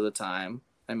most of the time.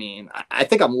 I mean, I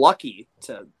think I'm lucky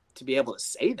to be able to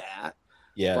say that.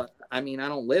 Yeah. But I mean, I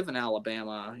don't live in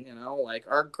Alabama, like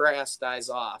our grass dies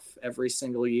off every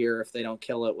single year if they don't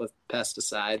kill it with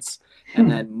pesticides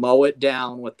and then mow it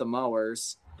down with the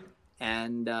mowers.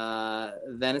 And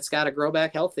then it's got to grow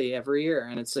back healthy every year.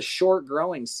 And it's a short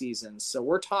growing season. So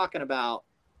we're talking about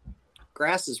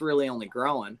grass is really only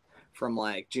growing from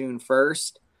like June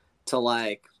 1st to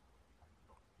like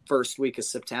first week of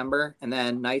September. And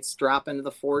then nights drop into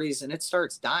the 40s and it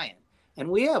starts dying. And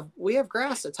we have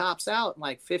grass that tops out in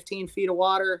like 15 feet of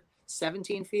water,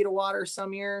 17 feet of water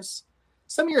some years.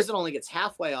 Some years it only gets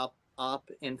halfway up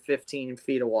in 15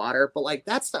 feet of water. But like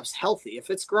that stuff's healthy if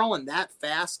it's growing that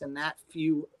fast in that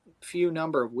few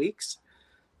number of weeks.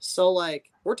 So like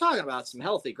we're talking about some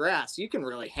healthy grass. You can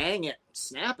really hang it and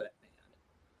snap it, man.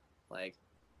 Like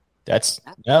that's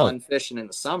fun fishing in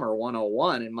the summer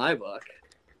 101 in my book.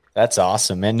 That's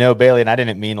awesome, man. No, Bailey, and I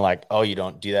didn't mean like, oh, you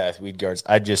don't do that with weed guards.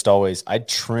 I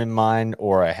trim mine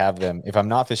or I have them. If I'm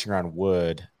not fishing around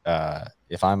wood,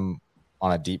 if I'm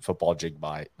on a deep football jig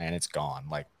bite, man, it's gone.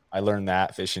 Like I learned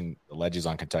that fishing the ledges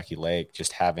on Kentucky Lake,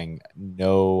 just having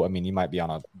you might be on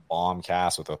a bomb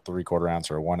cast with a 3/4 ounce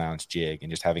or a 1 ounce jig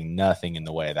and just having nothing in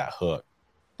the way of that hook.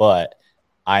 But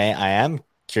I am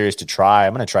curious to try.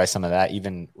 I'm going to try some of that.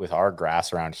 Even with our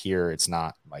grass around here, it's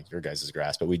not like your guys'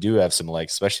 grass, but we do have some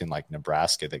lakes, especially in like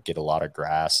Nebraska, that get a lot of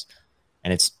grass,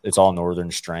 and it's all northern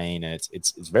strain, and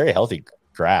it's very healthy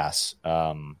grass.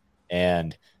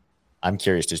 And I'm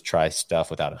curious to try stuff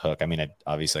without a hook. I mean,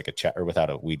 obviously like without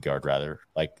a weed guard, rather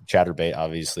like chatterbait,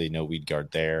 obviously no weed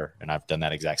guard there. And I've done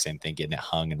that exact same thing, getting it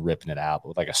hung and ripping it out. But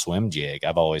with like a swim jig,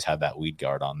 I've always had that weed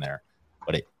guard on there,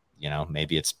 but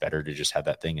maybe it's better to just have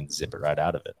that thing and zip it right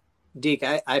out of it.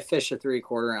 Deke, I fish a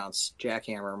 3/4 ounce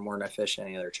jackhammer more than I fish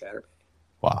any other chatterbait.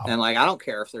 Wow. And like, I don't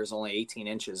care if there's only 18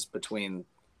 inches between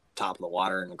top of the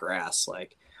water and the grass,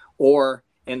 like, or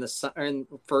in the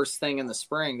first thing in the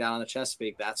spring down on the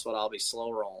Chesapeake, that's what I'll be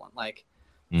slow rolling. Like,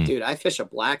 dude, I fish a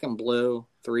black and blue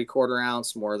 3/4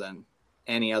 ounce more than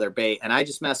any other bait. And I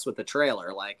just mess with the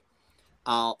trailer. Like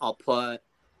I'll put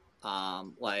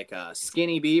like a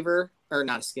skinny beaver, or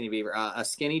not a skinny beaver, a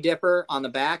skinny dipper on the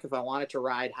back if I want it to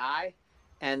ride high.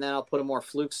 And then I'll put a more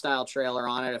fluke style trailer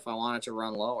on it if I want it to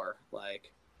run lower.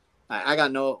 Like I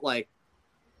got no like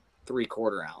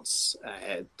 3/4 ounce.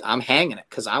 I'm hanging it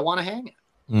because I want to hang it.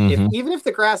 Mm-hmm. Even if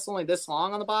the grass is only this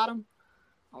long on the bottom,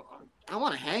 I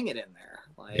want to hang it in there.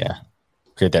 Like, yeah,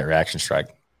 create that reaction strike.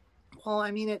 Well,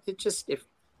 I mean, it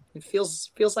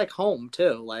feels like home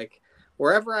too. Like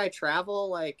wherever I travel,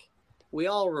 like we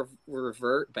all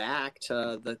revert back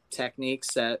to the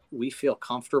techniques that we feel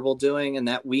comfortable doing and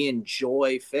that we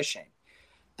enjoy fishing.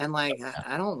 And like,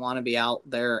 I don't want to be out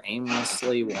there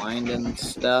aimlessly winding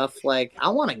stuff. Like I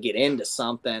want to get into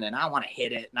something and I want to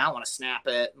hit it and I want to snap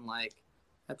it. And like,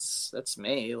 that's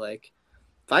me. Like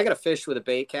if I got to fish with a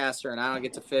bait caster and I don't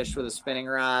get to fish with a spinning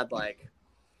rod, like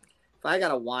if I got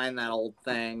to wind that old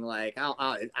thing, like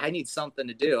I need something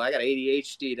to do. I got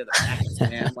ADHD to the max,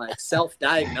 man. Like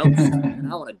self-diagnosed, and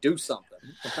I want to do something.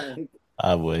 Like,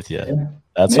 I'm with you. Yeah.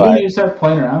 That's maybe why you start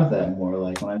playing around with that more.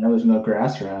 Like when I know there's no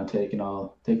grass around, taking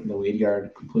the weed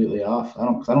guard completely off. I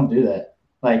don't do that.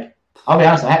 Like I'll be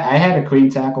honest, I had a queen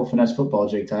tackle finesse football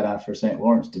jig tied on for St.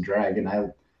 Lawrence to drag, and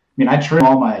I trim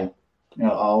all my,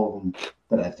 all of them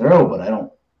that I throw, but I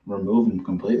don't remove them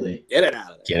completely. Get it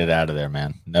out of there. Get it out of there,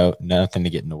 man. No, nothing to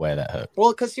get in the way of that hook.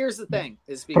 Well, because here's the thing: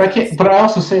 but I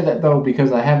also say that though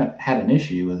because I haven't had an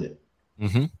issue with it.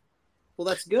 Mm-hmm. Well,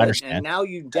 that's good, and now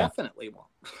you definitely won't.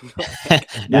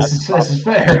 This is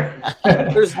fair.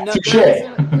 there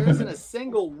isn't a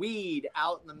single weed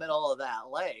out in the middle of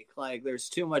that lake. Like there's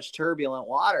too much turbulent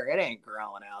water. It ain't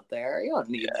growing out there. You don't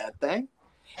need that thing.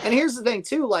 And here's the thing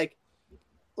too, like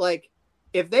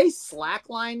if they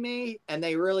slackline me and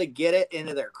they really get it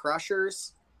into their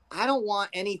crushers, I don't want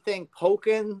anything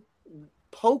poking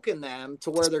them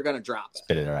to where they're going to drop it.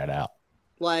 Spit it right out.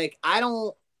 Like I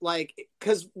don't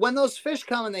because when those fish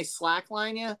come and they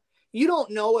slackline you don't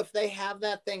know if they have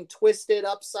that thing twisted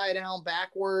upside down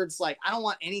backwards. Like I don't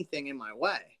want anything in my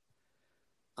way.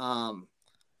 And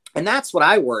that's what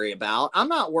I worry about. I'm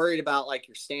not worried about like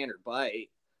your standard bite.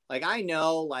 Like I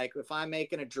know, like if I'm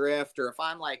making a drift or if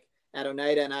I'm like at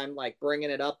Oneida and I'm like bringing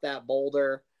it up that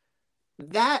boulder,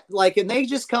 that like, and they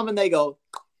just come and they go,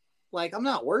 like I'm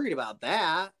not worried about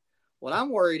that. What I'm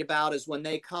worried about is when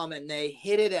they come and they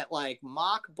hit it at like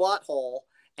mock butthole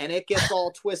and it gets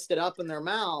all twisted up in their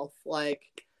mouth. Like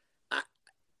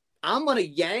I'm gonna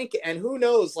yank, and who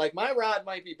knows? Like my rod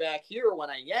might be back here when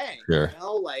I yank. Sure. You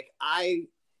know, like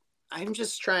I'm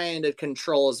just trying to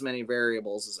control as many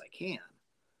variables as I can.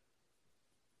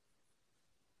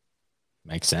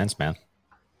 Makes sense, man.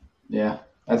 Yeah,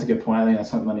 that's a good point. I think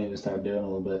that's something I need to start doing a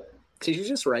little bit. Did you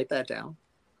just write that down?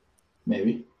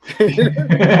 Maybe. Dude,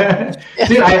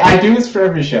 I do this for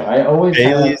every show. I always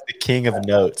Bailey is the king of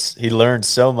notes. He learned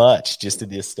so much just in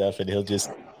this stuff, and he'll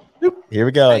just here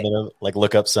we go, and then he'll, like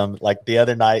look up some. Like the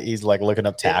other night, he's like looking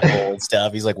up tackle and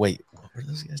stuff. He's like, "Wait, what were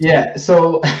those guys?" Yeah,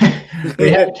 so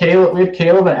we had Caleb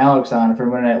and Alex on for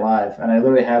Monday Night Live, and I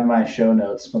literally had my show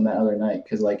notes from that other night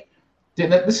because like.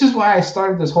 This is why I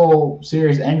started this whole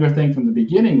serious angler thing from the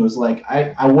beginning. Was like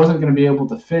I wasn't going to be able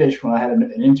to fish when I had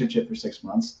an internship for 6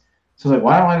 months. So I was like,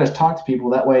 why don't I just talk to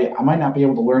people? That way I might not be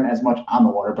able to learn as much on the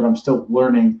water, but I'm still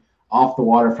learning off the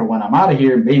water for when I'm out of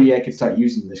here. Maybe I could start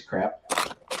using this crap.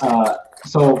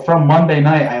 So from Monday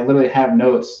night, I literally have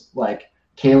notes like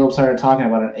Caleb started talking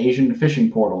about an Asian fishing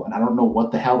portal, and I don't know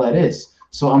what the hell that is.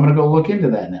 So I'm going to go look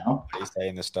into that now. He's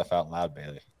saying this stuff out loud,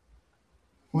 Bailey.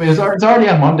 I mean, it's already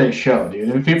on Monday's show, dude.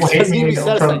 And people hate me.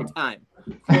 Time.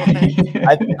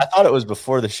 I thought it was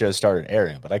before the show started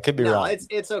airing, but I could be wrong.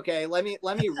 It's okay. Let me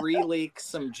re-leak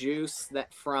some juice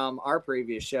that from our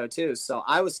previous show too. So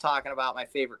I was talking about my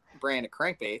favorite brand of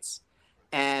crankbaits,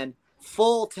 and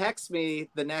Full texts me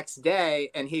the next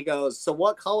day, and he goes, "So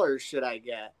what colors should I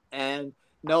get?" And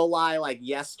no lie, like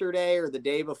yesterday or the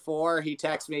day before, he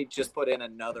texted me, "Just put in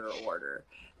another order,"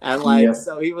 and like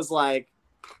so he was like.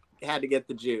 Had to get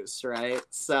the juice, right?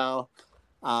 So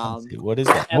what is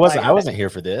that? I wasn't here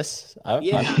for this. I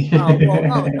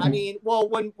mean,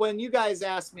 when you guys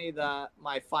asked me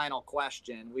my final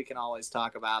question, we can always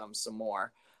talk about them some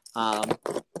more,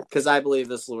 because I believe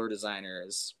this lure designer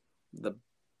is the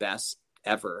best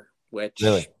ever, which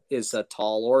is a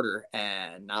tall order,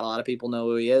 and not a lot of people know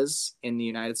who he is in the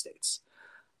United States,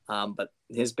 but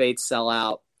his baits sell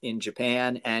out in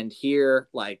Japan and here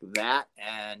like that.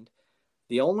 And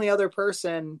the only other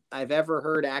person I've ever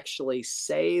heard actually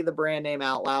say the brand name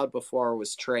out loud before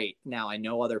was Trait. Now, I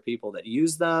know other people that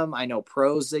use them. I know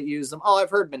pros that use them. Oh, I've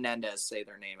heard Menendez say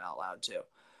their name out loud too.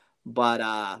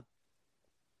 But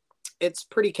it's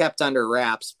pretty kept under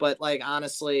wraps. But, like,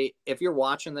 honestly, if you're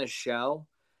watching this show,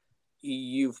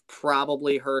 you've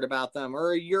probably heard about them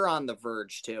or you're on the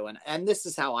verge too. And this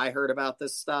is how I heard about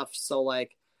this stuff. So,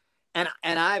 like,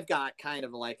 And I've got kind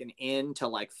of like an in to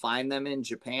like find them in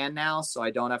Japan now. So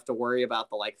I don't have to worry about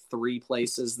the like 3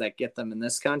 places that get them in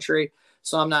this country.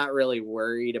 So I'm not really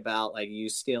worried about like you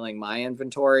stealing my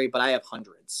inventory, but I have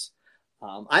hundreds.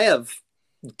 I have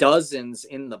dozens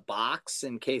in the box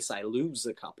in case I lose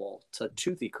a couple to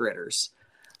toothy critters.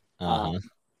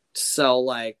 So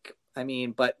like, I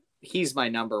mean, but he's my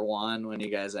number one when you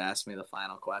guys ask me the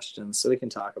final question, so we can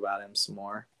talk about him some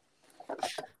more.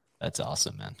 That's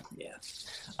awesome, man. Yeah.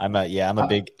 I'm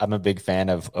a big fan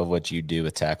of what you do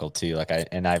with tackle too. Like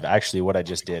I've actually, what I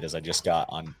just did is I just got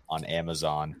on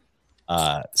Amazon,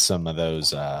 some of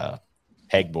those,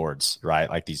 pegboards, right?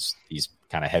 Like these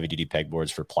kind of heavy duty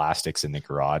pegboards for plastics in the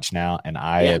garage now. And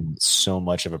I am so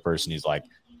much of a person who's like,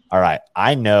 all right,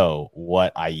 I know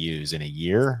what I use in a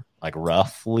year, like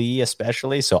roughly,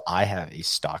 especially. So I have a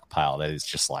stockpile that is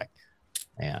just like,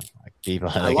 man, like people,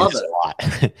 I love it. A lot.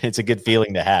 It's a good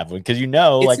feeling to have because it's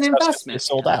like an investment. It's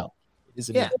sold out. It is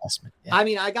an investment. Yeah. I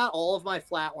mean, I got all of my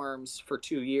flatworms for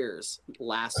 2 years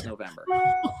last November,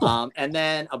 and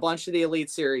then a bunch of the Elite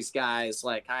Series guys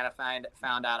like kind of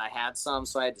found out I had some,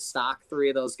 so I had to stock 3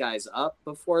 of those guys up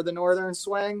before the Northern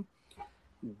Swing.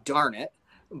 Darn it!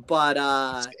 But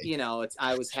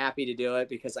I was happy to do it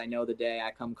because I know the day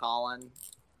I come calling,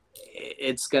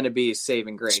 it's going to be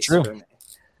saving grace for me.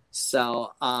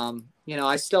 So,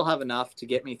 I still have enough to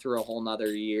get me through a whole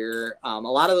nother year. A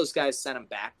lot of those guys sent them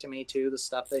back to me too, the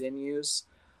stuff they didn't use.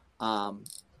 I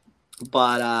don't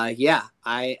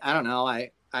know.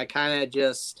 I kind of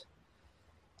just,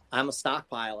 I'm a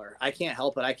stockpiler. I can't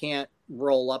help it. I can't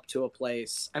roll up to a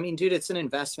place. I mean, dude, it's an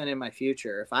investment in my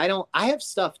future. I have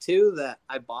stuff too that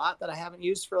I bought that I haven't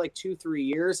used for like 2-3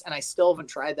 years, and I still haven't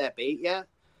tried that bait yet.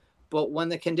 But when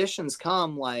the conditions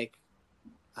come, like,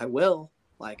 I will.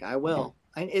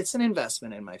 It's an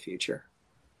investment in my future.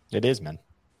 It is, man.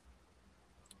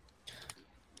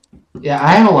 Yeah,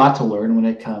 I have a lot to learn when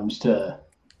it comes to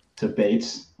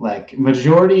baits. Like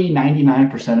majority,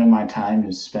 99% of my time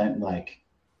is spent like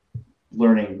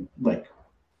learning like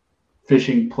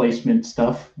fishing placement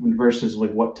stuff versus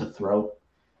like what to throw.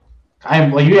 I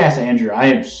am like you asked Andrew, I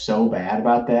am so bad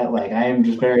about that. Like I am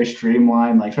just very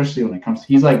streamlined, like especially when it comes to,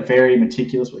 he's like very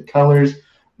meticulous with colors.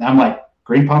 And I'm like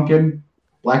green pumpkin,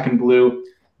 black and blue,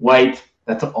 white.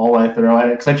 That's all I throw at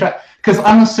it because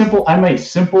I'm a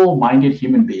simple-minded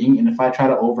human being, and if I try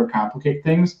to overcomplicate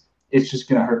things, it's just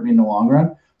gonna hurt me in the long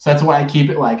run. So that's why I keep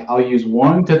it like I'll use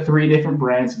 1 to 3 different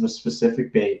brands of a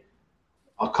specific bait,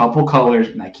 a couple colors,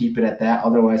 and I keep it at that.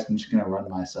 Otherwise, I'm just gonna run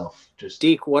myself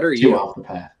Deke, what are you off the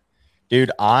path.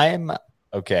 Dude, I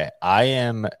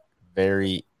am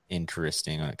very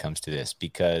interesting when it comes to this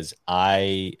because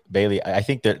Bailey, I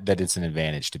think that it's an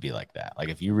advantage to be like that. Like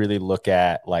if you really look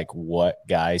at like what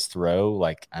guys throw,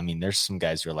 like, I mean, there's some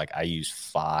guys who are like, I use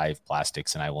 5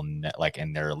 plastics and I will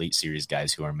and they're Elite Series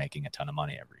guys who are making a ton of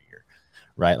money every year.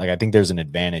 Right. Like I think there's an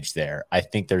advantage there. I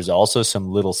think there's also some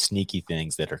little sneaky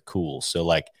things that are cool. So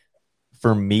like,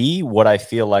 for me, what I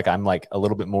feel like I'm like a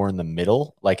little bit more in the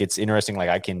middle. Like it's interesting. Like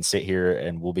I can sit here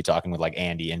and we'll be talking with like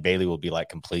Andy and Bailey will be like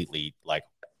completely like,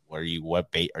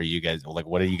 what bait are you guys like?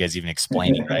 What are you guys even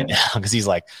explaining right now? Because he's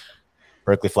like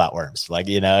Berkeley flatworms, like,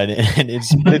 you know, and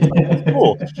it's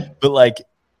cool. But like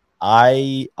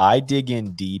I dig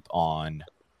in deep on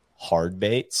hard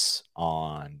baits,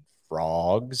 on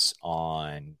frogs,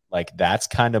 on like that's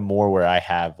kind of more where I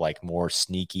have like more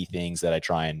sneaky things that I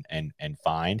try and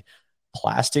find.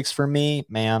 Plastics for me,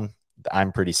 man,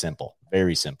 I'm pretty simple,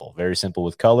 very simple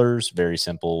with colors, very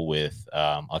simple with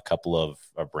a couple of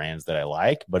brands that I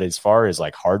like. But as far as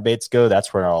like hard baits go,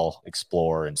 that's where I'll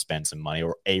explore and spend some money.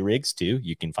 Or A-rigs too.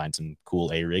 You can find some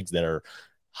cool A-rigs that are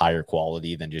higher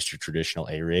quality than just your traditional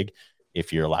A-rig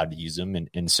if you're allowed to use them.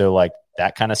 And so like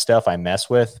that kind of stuff I mess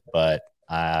with, but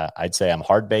I'd say I'm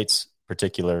hard baits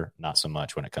particular, not so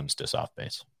much when it comes to soft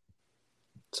baits.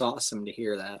 It's awesome to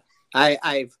hear that.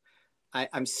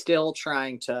 I'm still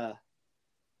trying to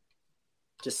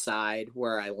decide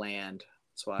where I land.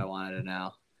 That's what I wanted to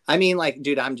know. I mean, like,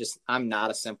 dude, I'm not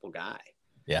a simple guy.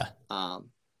 Yeah.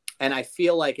 And I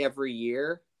feel like every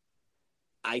year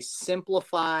I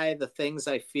simplify the things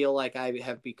I feel like I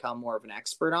have become more of an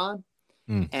expert on.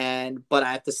 But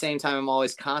at the same time, I'm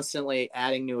always constantly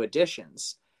adding new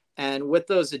additions. And with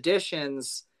those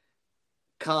additions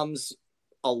comes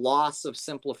a loss of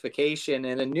simplification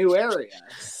in a new area.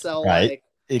 So right. Like,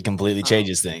 it completely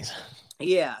changes things.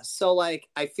 Yeah. So like,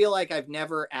 I feel like I've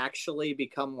never actually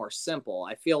become more simple.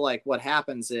 I feel like what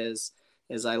happens is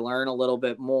I learn a little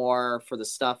bit more for the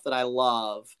stuff that I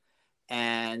love.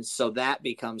 And so that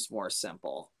becomes more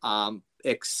simple,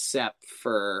 except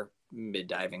for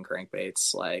mid-diving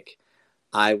crankbaits. Like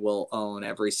I will own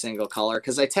every single color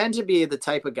because I tend to be the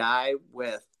type of guy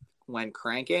when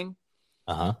cranking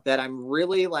that I'm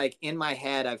really like in my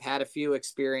head. I've had a few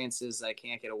experiences I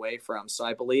can't get away from. So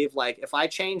I believe like if I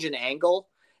change an angle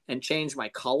and change my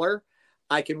color,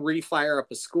 I can refire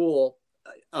up a school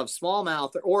of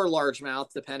smallmouth or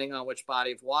largemouth, depending on which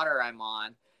body of water I'm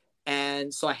on.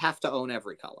 And so I have to own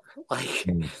every color. Like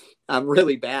I'm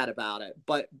really bad about it,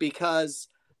 but because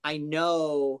I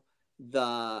know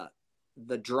the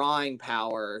drawing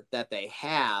power that they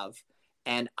have,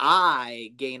 and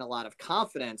I gain a lot of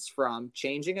confidence from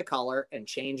changing a color and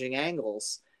changing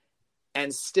angles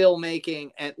and still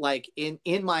making it like in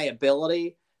my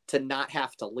ability to not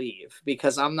have to leave,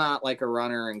 because I'm not like a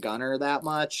runner and gunner that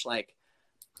much. Like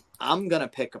I'm going to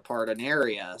pick apart an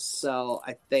area. So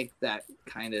I think that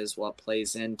kind of is what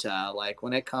plays into like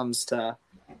when it comes to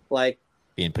like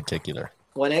being particular,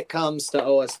 when it comes to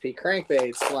OSP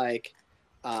crankbaits,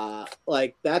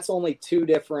 like that's only 2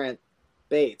 different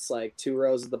baits, like 2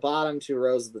 rows at the bottom, 2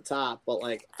 rows at the top, but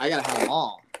like I gotta have them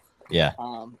all. Yeah.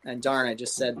 And darn, I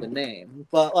just said the name,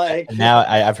 but like now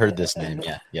I've heard this name.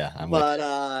 Yeah.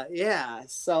 Yeah.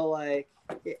 So like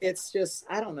it's just,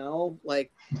 I don't know,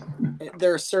 like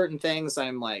there are certain things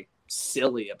I'm like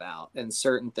silly about, and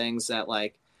certain things that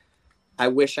like I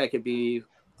wish I could be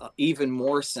even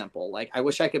more simple. Like I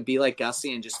wish I could be like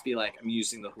Gussie and just be like, I'm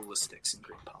using the hula sticks and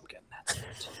green pumpkin. That's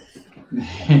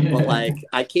it. But like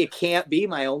I can't be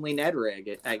my only Ned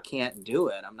rig. I can't do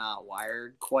it. I'm not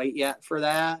wired quite yet for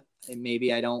that. And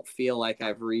maybe I don't feel like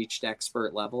I've reached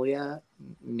expert level yet.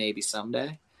 Maybe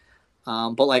someday.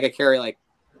 But like I carry like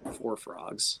 4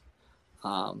 frogs.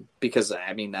 Because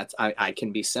I mean that's I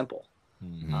can be simple.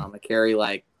 I carry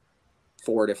like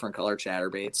 4 different color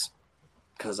chatterbaits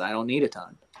because I don't need a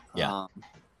ton. Yeah.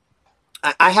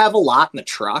 I have a lot in the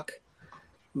truck,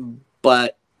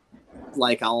 but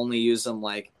like I'll only use them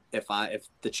like if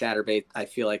the chatterbait I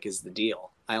feel like is the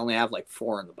deal. I only have like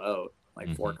 4 in the boat,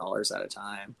 like 4 colors at a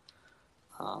time.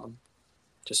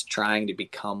 Just trying to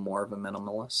become more of a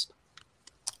minimalist.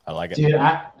 I like it. Dude,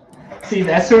 see,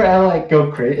 that's where I like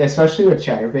go crazy, especially with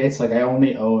chatterbaits. Like I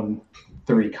only own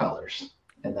 3 colors,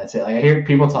 and that's it. Like I hear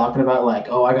people talking about like,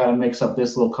 oh, I gotta mix up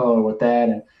this little color with that,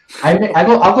 and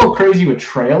I'll go crazy with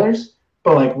trailers.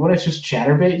 But like when it's just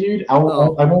chatterbait, dude, I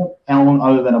won't own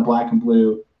other than a black and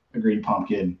blue, a green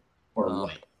pumpkin, or a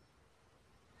white.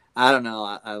 I don't know.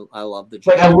 I love the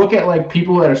like. I look at like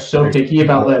people that are so picky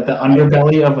about like the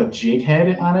underbelly of a jig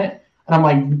head on it, and I'm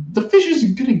like, the fish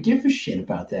isn't gonna give a shit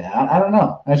about that. I don't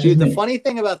know. That's Dude, just the funny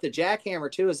thing about the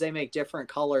jackhammer too is they make different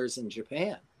colors in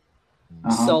Japan.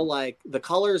 So like the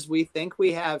colors we think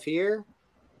we have here,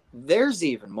 there's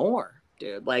even more.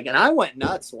 Dude, like, and I went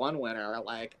nuts one winter.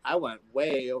 Like, I went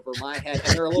way over my head,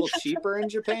 and they're a little cheaper in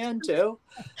Japan too.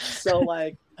 So,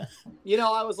 like, you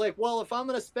know, I was like, well, if I'm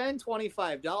gonna spend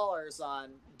 $25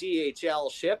 on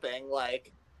DHL shipping,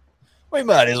 like, we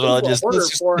might as well just order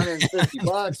 $450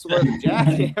 worth of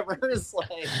jackhammers.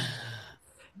 Like,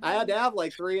 I had to have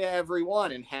like 3 every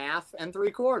one in half and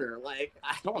 3/4. Like,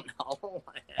 I don't know.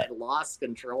 I had lost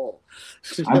control.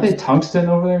 Are they tungsten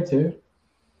over there too?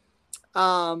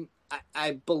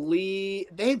 I believe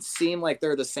they'd seem like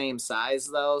they're the same size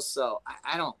though, so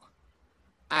I don't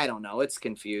know. It's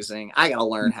confusing. I gotta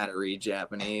learn how to read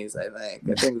Japanese. I think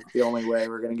it's the only way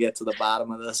we're gonna get to the bottom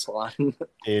of this one.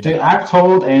 Dude, I've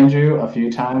told Andrew a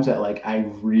few times that like I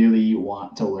really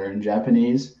want to learn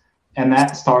Japanese, and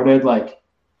that started like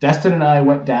Destin and I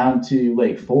went down to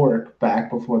Lake Fork back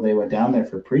before they went down there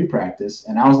for pre-practice,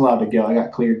 and I was allowed to go. I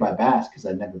got cleared by Bass because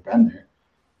I'd never been there,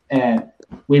 and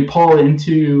we pull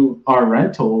into our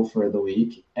rental for the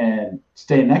week, and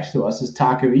stay next to us is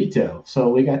Taku Ito. So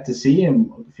we got to see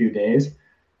him a few days.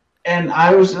 And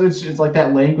it's like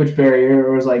that language barrier.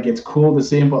 It was like, it's cool to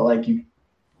see him, but like you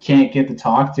can't get to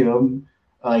talk to him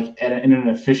like in an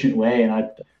efficient way. And I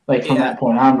like from that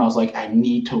point on, I was like, I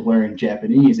need to learn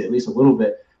Japanese at least a little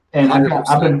bit. And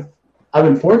I've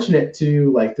been fortunate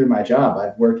to like through my job,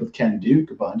 I've worked with Ken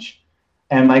Duke a bunch.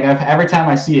 And like every time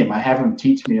I see him, I have him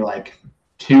teach me like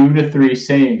 2 to 3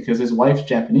 sayings because his wife's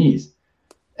Japanese,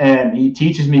 and he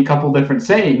teaches me a couple different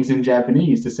sayings in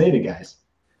Japanese to say to guys.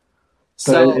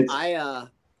 So I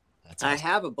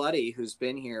have a buddy who's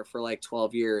been here for like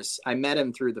 12 years. I met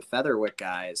him through the Featherwick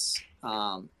guys,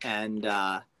 and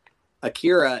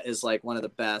Akira is like one of the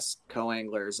best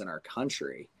co-anglers in our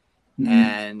country,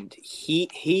 and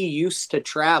he used to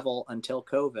travel until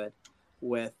COVID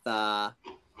with Toshinari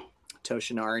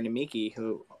Namiki,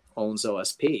 who owns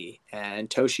OSP, and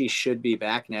Toshi should be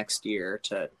back next year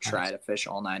to try to fish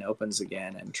all 9 opens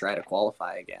again and try to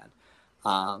qualify again.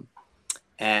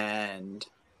 And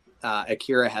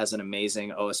Akira has an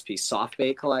amazing OSP soft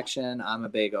bait collection. I'm a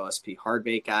big OSP hard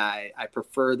bait guy. I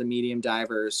prefer the medium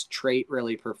divers. Trait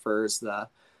really prefers the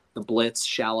blitz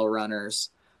shallow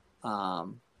runners.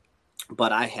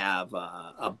 But I have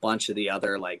a bunch of the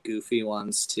other like goofy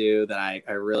ones too that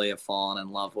I really have fallen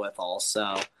in love with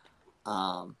also.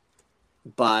 And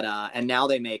now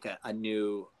they make a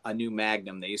new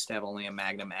Magnum. They used to have only a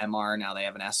Magnum MR. Now they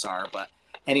have an SR. But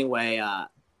anyway,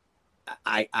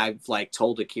 I've like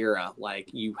told Akira, like,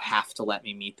 you have to let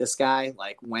me meet this guy.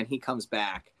 Like when he comes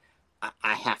back,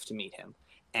 I have to meet him,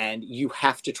 and you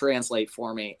have to translate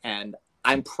for me. And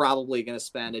I'm probably going to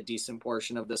spend a decent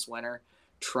portion of this winter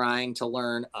trying to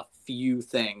learn a few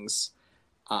things,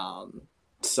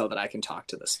 so that I can talk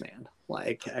to this man.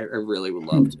 Like, I really would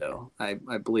love to. I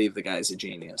believe the guy's a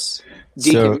genius.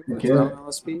 Deke, have you ever thrown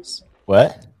OSPs?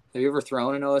 What? Have you ever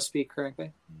thrown an OSP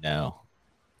correctly? No.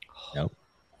 Nope.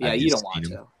 Yeah, you don't want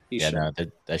to. No,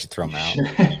 I should throw them out.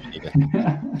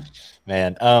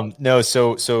 Man, no.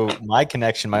 So my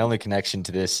only connection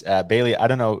to this, Bailey, I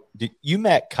don't know. You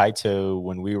met Kaito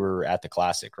when we were at the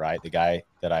Classic, right? The guy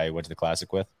that I went to the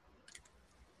Classic with.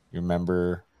 You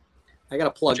remember? I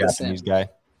gotta plug this in. Japanese guy.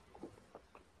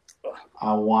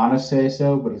 I want to say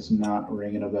so, but it's not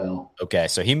ringing a bell. Okay,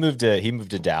 so he moved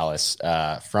to Dallas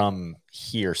from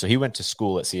here. So he went to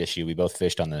school at CSU. We both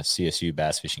fished on the CSU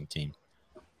bass fishing team,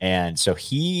 and so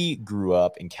he grew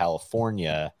up in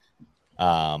California,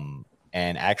 and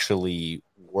actually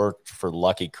worked for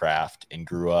Lucky Craft and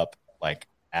grew up like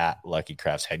at Lucky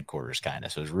Craft's headquarters, kind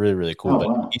of. So it was really, really cool. Oh,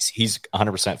 wow. He's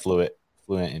 100% fluent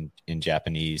in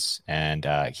Japanese, and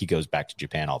he goes back to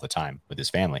Japan all the time with his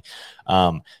family.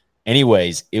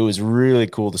 Anyways, it was really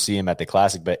cool to see him at the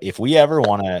Classic. But if we ever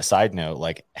want to, side note,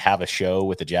 like have a show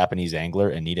with a Japanese angler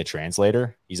and need a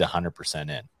translator, he's 100%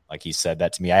 in. Like he said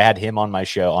that to me. I had him on my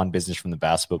show on Business from the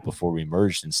Bass Boat before we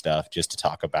merged and stuff, just to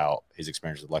talk about his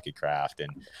experience with Lucky Craft.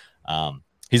 And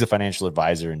he's a financial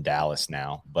advisor in Dallas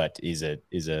now, but is a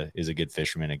good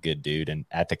fisherman, a good dude. And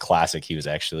at the Classic, he was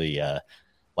actually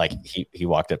like he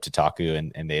walked up to Taku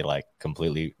and they like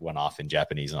completely went off in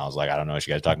Japanese, and I was like, I don't know what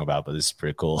you guys are talking about, but this is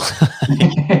pretty cool.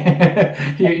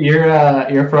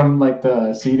 You're from like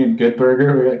the scene in Good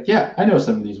Burger. Where you're like, yeah, I know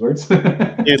some of these words.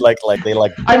 Dude, like they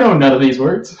like I know none of these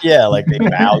words. yeah, like they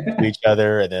bowed to each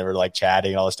other and they were like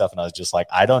chatting and all this stuff, and I was just like,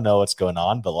 I don't know what's going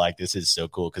on, but like this is so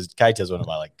cool because Kaito's one of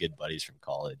my like good buddies from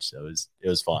college, so it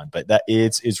was fun. But that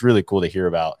it's really cool to hear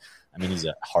about. I mean, he's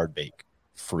a hard bake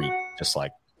freak, just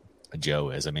like Joe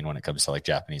is. I mean, when it comes to like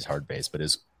Japanese hard baits, but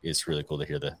it's really cool to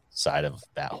hear the side of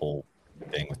that whole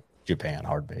thing with Japan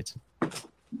hard baits.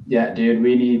 Yeah, dude,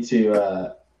 we need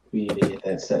to get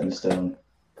that set in stone.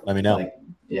 Let me know. Like,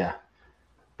 yeah,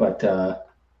 but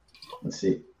let's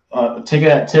see. Take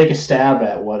a stab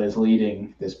at what is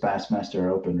leading this Bassmaster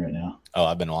Open right now. Oh,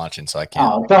 I've been watching, so I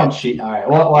can't. Oh, don't cheat. All right,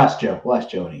 well, we'll ask Joe. We'll ask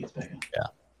Joe when he gets back in. Yeah.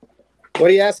 What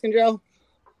are you asking, Joe?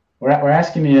 We're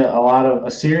asking you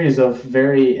a series of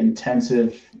very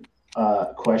intensive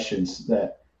questions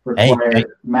that require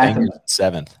mathematics.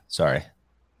 7th. Sorry,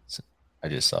 I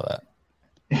just saw that.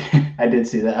 I did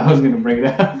see that. I was going to bring it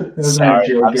up. I'm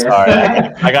sorry.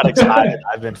 I got excited.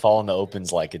 I've been following the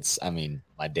Opens like it's, I mean,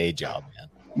 my day job, man.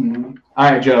 Mm-hmm.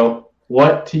 All right, Joe.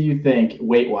 What do you think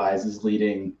weight-wise is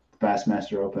leading the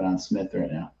Bassmaster Open on Smith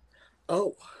right now?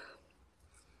 Oh.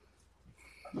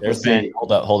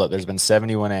 Hold up. There's been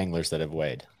 71 anglers that have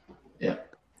weighed. Yeah.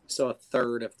 So a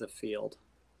third of the field.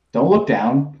 Don't look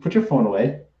down. Put your phone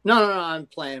away. No, I'm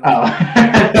playing. Oh,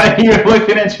 I thought you were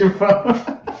looking at your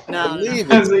phone. No.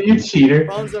 You cheater.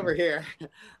 Phone's over here.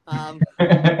 Oh,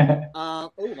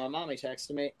 my mommy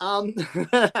texted me.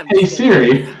 Hey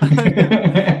Siri.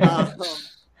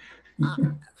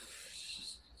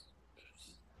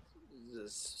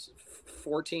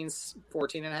 14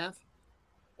 and a half.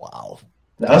 Wow.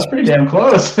 That was pretty damn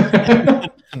close.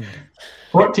 14-2.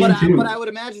 But I would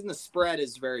imagine the spread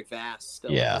is very vast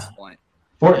still at this point.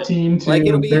 14-2, like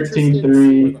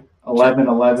 13-3,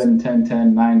 11-11,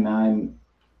 10-10, 9-9.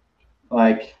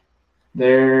 Like,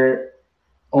 they're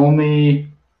only,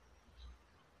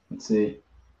 let's see,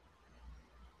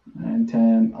 9,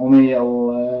 10, only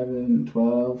 11,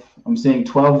 12. I'm seeing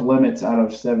 12 limits out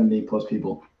of 70 plus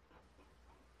people.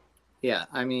 Yeah,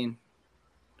 I mean.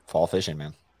 Fall fishing,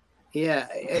 man. Yeah,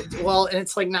 and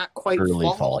it's like not quite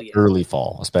fall yet. Early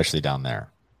fall, especially down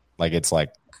there. Like it's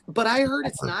like. But I heard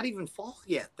it's not even fall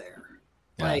yet there.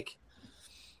 Yeah. Like,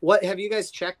 what have you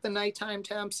guys checked the nighttime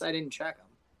temps? I didn't check them.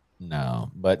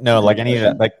 No, but no, like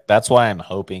that's why I'm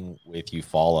hoping with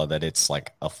Eufaula that it's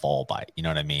like a fall bite. You know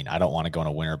what I mean? I don't want to go on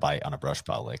a winter bite on a brush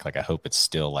pile lake. Like I hope it's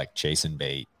still like chasing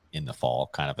bait in the fall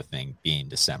kind of a thing, being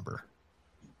December.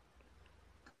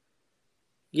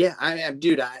 Yeah,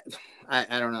 dude, I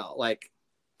don't know. Like,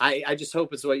 I just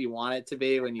hope it's what you want it to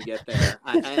be when you get there.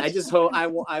 I just hope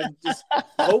I'm just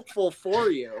hopeful for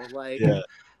you. Like, yeah.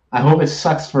 I hope it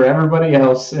sucks for everybody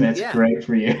else and it's great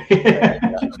for you. I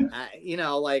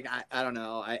don't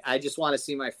know. I just want to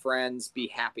see my friends be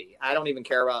happy. I don't even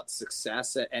care about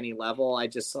success at any level. I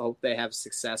just hope they have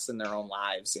success in their own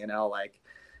lives. Like,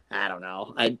 I don't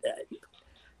know.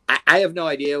 I have no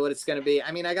idea what it's going to be.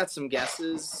 I mean, I got some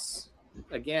guesses.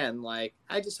 Again, like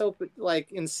I just hope it,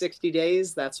 like in 60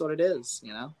 days, that's what it is,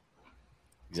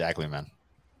 Exactly, man.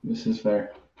 This is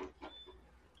fair.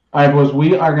 All right, boys,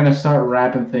 we are going to start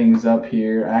wrapping things up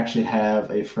here. I actually have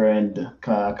a friend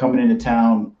coming into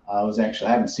town. I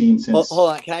haven't seen since.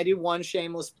 Hold on, can I do one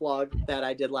shameless plug that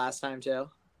I did last time too?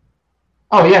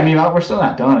 Oh yeah, I mean we're still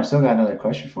not done. I still got another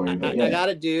question for you. But yeah. I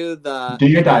gotta do your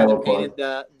Daiwa plug.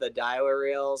 The Daiwa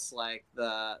reels, like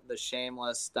the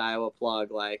shameless Daiwa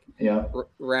plug, like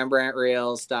Rembrandt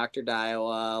reels, Dr.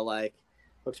 Daiwa, like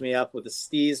hooked me up with the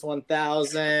Steez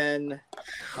 1000.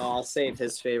 I'll save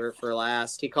his favorite for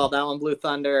last. He called that one Blue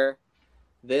Thunder.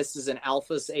 This is an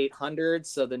Alphas 800,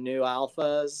 so the new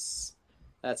Alphas.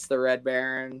 That's the Red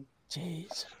Baron.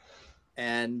 Jeez.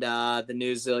 And the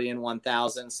New Zillion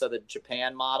 1000, so the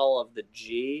Japan model of the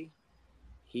G,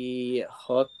 he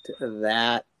hooked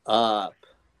that up.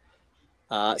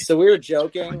 So we were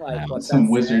joking, like, what's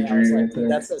some wizardry right there.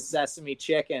 That's a sesame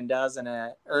chicken, doesn't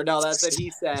it? Or no, that's what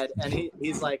he said. And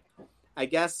he's like, I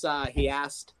guess he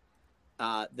asked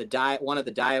one of the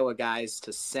Daiwa guys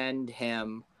to send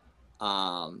him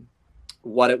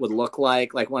what it would look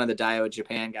like one of the Daiwa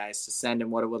Japan guys to send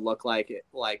him what it would look like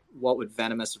what would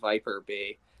Venomous Viper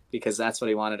be, because that's what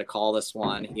he wanted to call this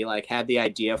one. He like had the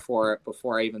idea for it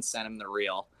before I even sent him the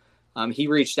reel. He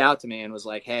reached out to me and was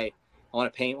like, hey, I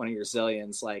want to paint one of your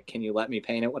Zillions. Like, can you let me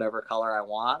paint it whatever color I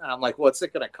want? And I'm like, what's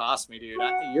it going to cost me, dude?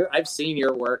 I've seen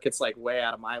your work. It's like way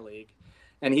out of my league.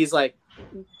 And he's like,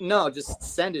 no, just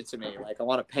send it to me. Like, I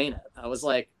want to paint it. I was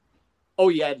like, Oh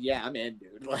yeah, I'm in,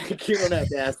 dude. Like you don't have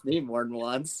to ask me more than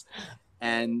once.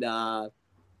 And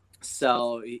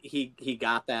so he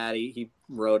got that. He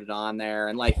wrote it on there,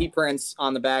 and like he prints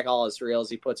on the back all his reels.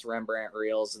 He puts Rembrandt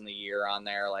reels in the year on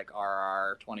there, like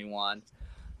RR21.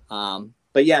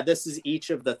 But yeah, this is each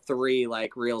of the 3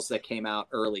 like reels that came out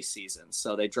early season.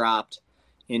 So they dropped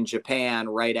in Japan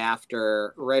right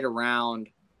around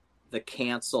the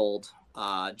canceled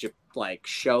like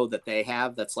show that they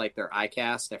have. That's like their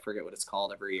ICAST. I forget what it's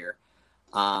called every year.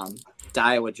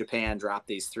 Daiwa Japan dropped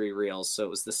these 3 reels. So it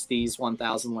was the Steez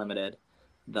 1000 Limited,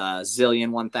 the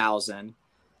Zillion 1000,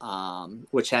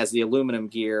 which has the aluminum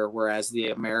gear, whereas the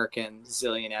American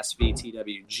Zillion SV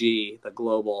TWG, the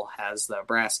global, has the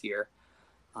brass gear.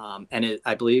 And it,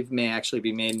 I believe, may actually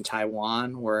be made in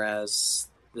Taiwan, whereas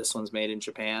this one's made in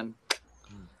Japan.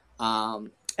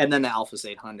 And then the Alphas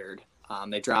 800.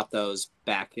 They dropped those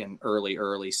back in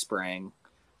early spring.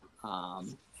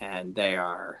 And they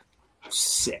are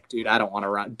sick, dude. I don't want to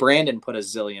run. Brandon put a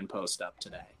Zillion post up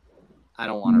today. I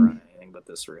don't want to run anything but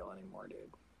this reel anymore,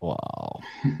 dude. Wow.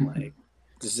 Like,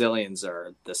 Zillions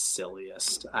are the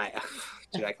silliest. I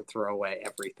could throw away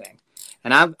everything.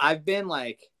 And I've been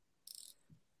like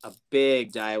a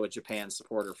big Daiwa Japan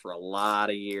supporter for a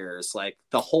lot of years. Like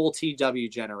the whole TW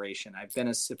generation. I've been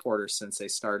a supporter since they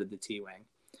started the T-Wing.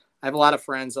 I have a lot of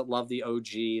friends that love the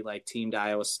OG, like Team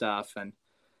Daiwa stuff, and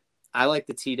I like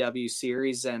the TW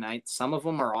series, and some of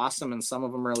them are awesome and some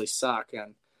of them really suck.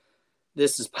 And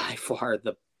this is by far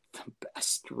the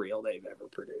best reel they've ever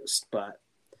produced. But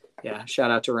yeah,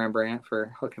 shout out to Rembrandt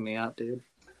for hooking me up, dude.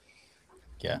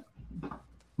 Yeah.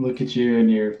 Look at you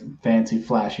and your fancy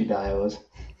flashy Daiwas.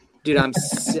 Dude, I'm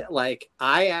like,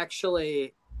 I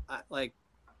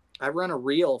run a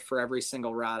reel for every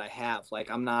single rod I have. Like,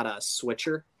 I'm not a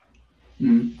switcher.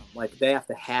 Like they have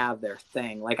to have their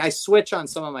thing. Like I switch on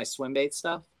some of my swim bait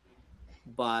stuff,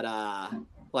 but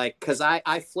like because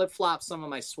I flip flop some of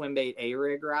my swim bait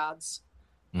A-rig rods,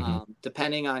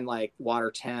 depending on like water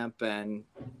temp and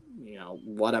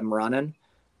what I'm running.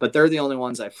 But they're the only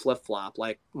ones I flip flop.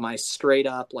 Like my straight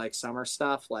up like summer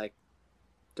stuff, like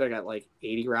I got like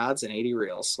 80 rods and 80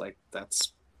 reels. Like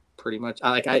that's pretty much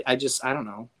like I don't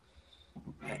know.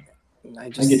 I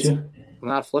get you. I'm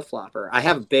not a flip flopper. I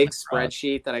have a big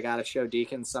spreadsheet that I got to show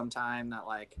Deacon sometime that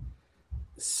like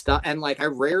stuff. And like, I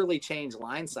rarely change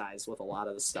line size with a lot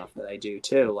of the stuff that I do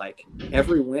too. Like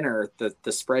every winter, the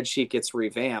spreadsheet gets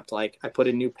revamped. Like I put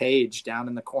a new page down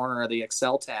in the corner of the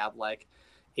Excel tab, like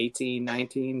 18,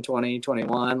 19, 20,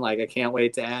 21. Like I can't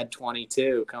wait to add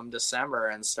 22 come December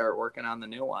and start working on the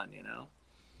new one,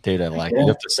 Dude, you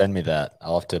have to send me that.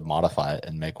 I'll have to modify it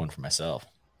and make one for myself.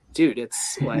 Dude,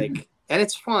 it's like, and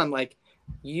it's fun. Like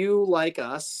you, like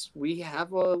us, we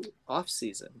have a off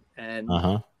season, and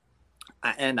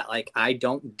I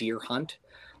don't deer hunt.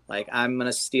 Like I'm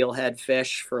gonna steelhead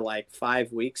fish for like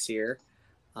 5 weeks here.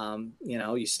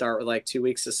 You start with like 2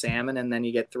 weeks of salmon, and then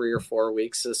you get 3 or 4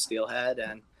 weeks of steelhead,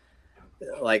 and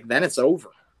like then it's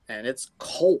over, and it's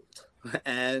cold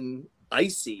and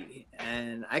icy,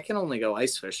 and I can only go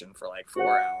ice fishing for like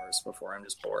 4 hours before I'm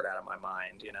just bored out of my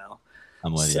mind.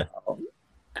 I'm with you.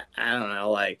 I don't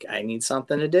know, like I need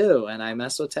something to do, and I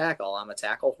mess with tackle. I'm a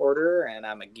tackle hoarder and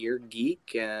I'm a geared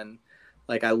geek, and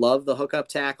like I love the Hookup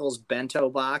Tackles bento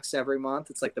box every month.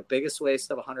 It's like the biggest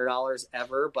waste of $100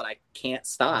 ever, but I can't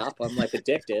stop. I'm like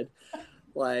addicted,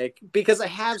 like because I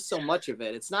have so much of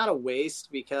it. It's not a waste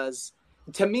because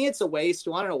to me it's a waste.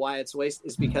 You want to know why it's a waste?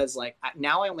 Is because like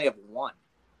now I only have one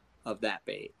of that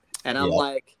bait, and I'm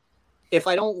like, if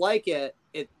I don't like it,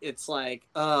 it's like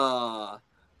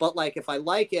but like if I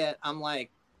like it, I'm like,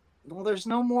 well, there's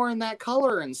no more in that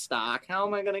color in stock. How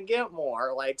am I going to get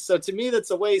more? Like, so to me,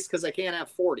 that's a waste because I can't have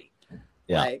 40.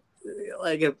 Yeah.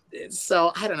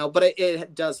 So I don't know, but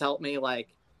it does help me. Like,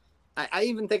 I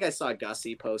even think I saw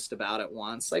Gussie post about it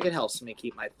once. Like, it helps me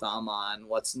keep my thumb on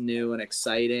what's new and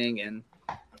exciting. And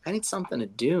I need something to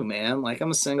do, man. Like, I'm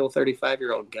a single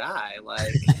 35-year-old guy.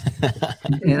 Like,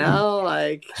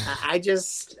 like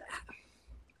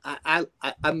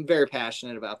I'm very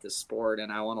passionate about this sport,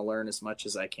 and I want to learn as much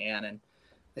as I can. And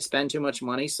I spend too much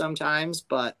money sometimes,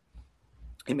 but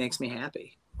it makes me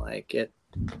happy. Like it's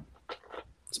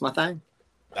my thing.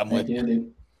 I'm with you,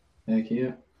 dude. Thank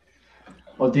you.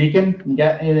 Well, Deacon, you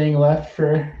got anything left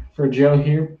for Joe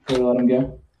here before we let him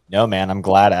go? No, man. I'm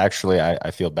glad. Actually,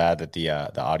 I feel bad that the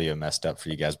audio messed up for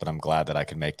you guys, but I'm glad that I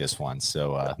could make this one.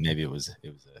 So maybe it was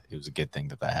a good thing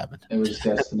that happened. It was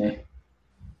destiny.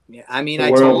 Yeah, I mean, the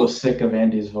world was sick of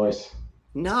Andy's voice.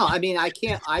 No, I mean, I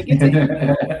can't. I get to hang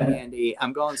out with Andy.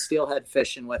 I'm going steelhead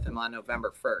fishing with him on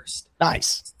November 1st.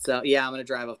 Nice. So, yeah, I'm going to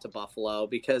drive up to Buffalo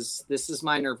because this is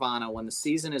my nirvana. When the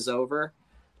season is over,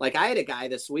 like I had a guy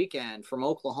this weekend from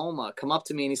Oklahoma come up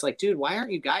to me and he's like, dude, why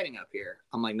aren't you guiding up here?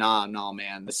 I'm like, nah, no,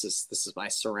 man, this is my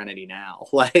serenity now.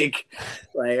 Like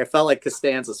I felt like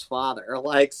Costanza's father,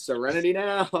 like serenity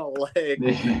now. Like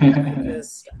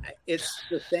it's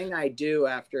the thing I do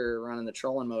after running the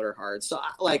trolling motor hard. So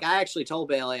like I actually told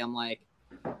Bailey, I'm like,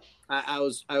 I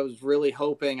was really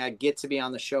hoping I'd get to be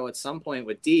on the show at some point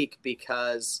with Deke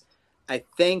because I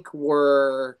think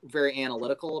we're very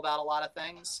analytical about a lot of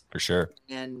things. For sure.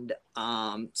 And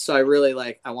so I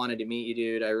really I wanted to meet you,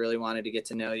 dude. I really wanted to get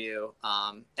to know you.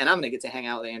 And I'm going to get to hang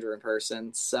out with Andrew in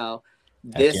person. So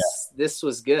this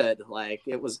was good. Like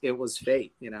it was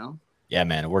fate, you know? Yeah,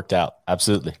 man, it worked out.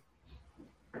 Absolutely.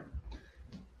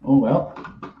 Oh, well,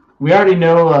 we already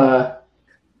know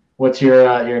what's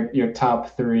your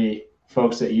top 3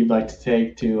 folks that you'd like to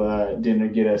take to dinner,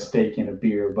 get a steak and a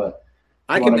beer, but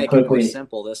I can make it more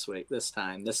simple this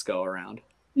go around.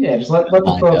 Yeah, just let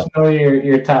the folks know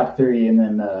your top 3, and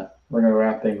then we're gonna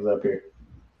wrap things up here.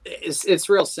 It's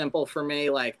real simple for me.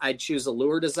 Like I'd choose a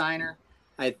lure designer.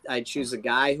 I'd choose a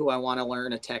guy who I want to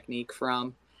learn a technique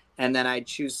from, and then I'd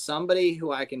choose somebody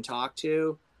who I can talk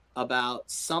to about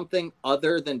something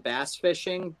other than bass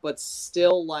fishing, but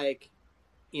still like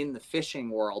in the fishing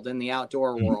world, in the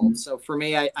outdoor world. So for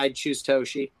me, I'd choose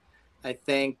Toshi. I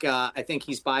think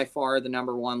he's by far the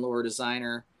number 1 lure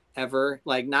designer ever.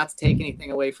 Like, not to take anything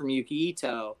away from Yuki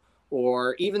Ito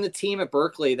or even the team at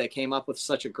Berkeley that came up with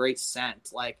such a great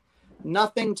scent. Like,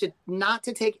 not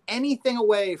to take anything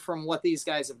away from what these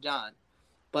guys have done.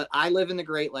 But I live in the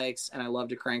Great Lakes and I love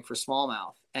to crank for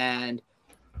smallmouth. And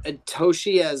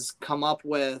Toshi has come up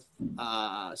with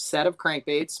a set of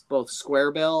crankbaits, both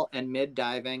square bill and mid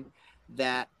diving,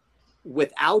 that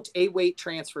without a weight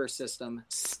transfer system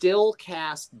still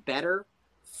cast better,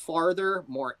 farther,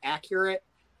 more accurate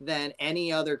than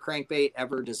any other crankbait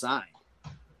ever designed.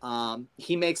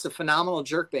 He makes a phenomenal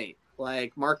jerkbait.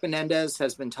 Like Mark Menendez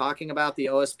has been talking about the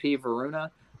OSP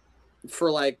Varuna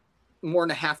for like more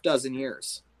than a half dozen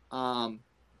years. From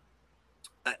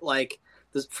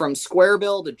square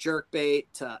bill to jerkbait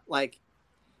to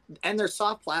and their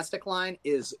soft plastic line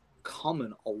is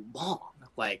coming along.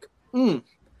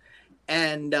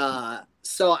 And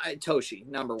so Toshi,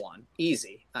 number 1,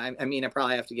 easy. I mean, I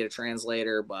probably have to get a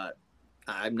translator, but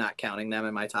I'm not counting them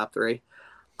in my top 3.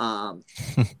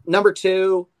 Number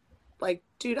 2,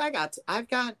 dude,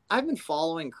 I've been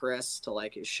following Chris to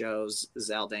his shows,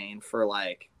 Zaldane, for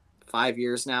 5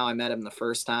 years now. I met him the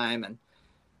first time, and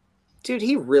dude,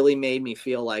 he really made me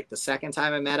feel like the second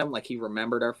time I met him, he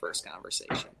remembered our first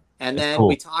conversation. And then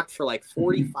we talked for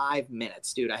 45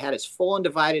 minutes, dude. I had his full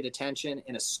undivided attention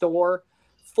in a store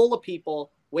full of people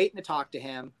waiting to talk to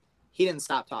him. He didn't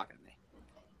stop talking to me.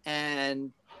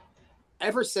 And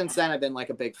ever since then, I've been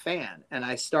a big fan. And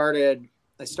I started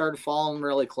following him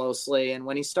really closely. And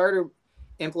when he started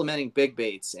implementing big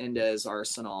baits into his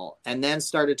arsenal and then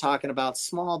started talking about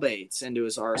small baits into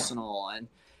his arsenal,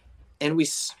 and we,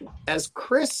 as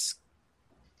Chris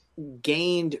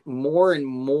gained more and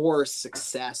more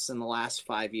success in the last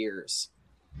 5 years,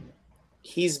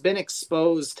 he's been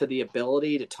exposed to the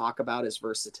ability to talk about his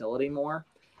versatility more.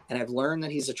 And I've learned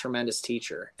that he's a tremendous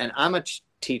teacher, and I'm a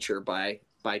teacher by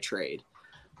trade.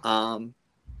 So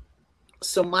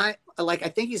I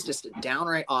think he's just a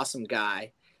downright awesome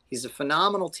guy. He's a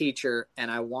phenomenal teacher,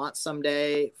 and I want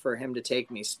someday for him to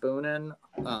take me spooning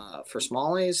for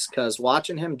smallies, because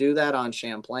watching him do that on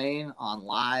Champlain on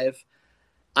live,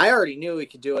 I already knew he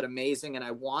could do it amazing, and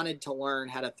I wanted to learn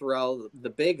how to throw the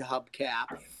big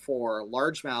hubcap for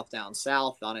largemouth down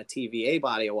south on a TVA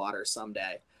body of water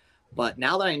someday. But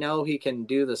now that I know he can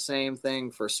do the same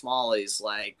thing for smallies,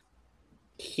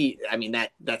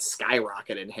 that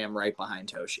skyrocketed him right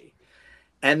behind Toshi.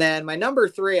 And then my number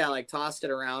 3, I tossed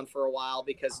it around for a while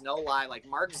because, no lie,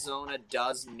 Mark Zona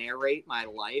does narrate my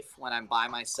life when I'm by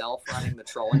myself running the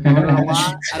trolling motor a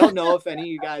lot. I don't know if any of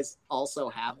you guys also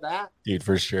have that. Dude,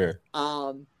 for sure.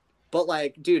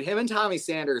 But dude, him and Tommy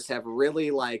Sanders have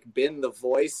really been the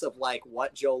voice of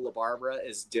what Joe LaBarbera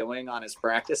is doing on his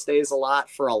practice days a lot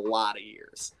for a lot of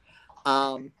years.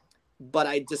 But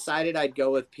I decided I'd go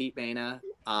with Pete Mena,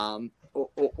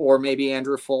 or maybe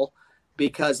Andrew Full,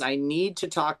 because I need to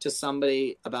talk to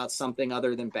somebody about something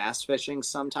other than bass fishing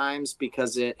sometimes,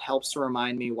 because it helps to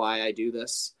remind me why I do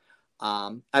this.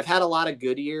 I've had a lot of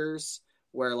good years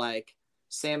where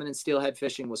salmon and steelhead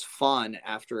fishing was fun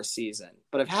after a season,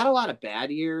 but I've had a lot of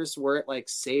bad years where it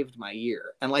saved my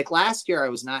year. And last year I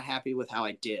was not happy with how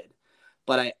I did,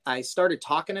 but I started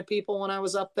talking to people when I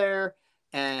was up there.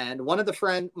 And one of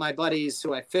my buddies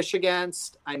who I fish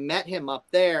against, I met him up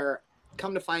there.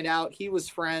 Come to find out,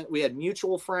 we had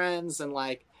mutual friends. And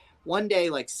like one day,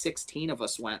 like 16 of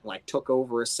us went, like took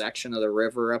over a section of the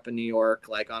river up in New York,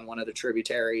 like on one of the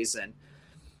tributaries.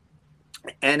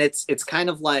 And it's kind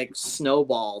of like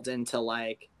snowballed into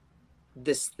like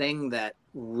this thing that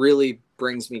really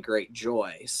brings me great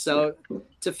joy. So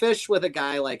to fish with a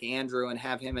guy like Andrew and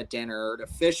have him at dinner, or to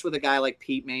fish with a guy like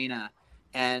Pete Mena,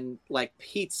 and like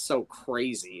Pete's so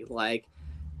crazy, like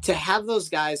to have those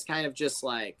guys kind of just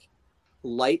like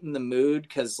lighten the mood.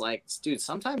 Cause like, dude,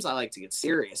 sometimes I like to get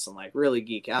serious and like really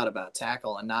geek out about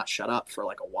tackle and not shut up for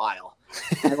like a while.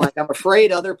 And like, I'm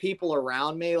afraid other people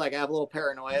around me, like I have a little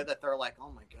paranoia that they're like,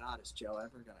 oh my God, is Joe ever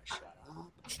going to shut up?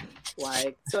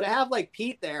 Like, so to have like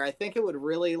Pete there, I think it would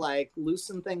really like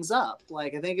loosen things up.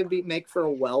 Like, I think it'd make for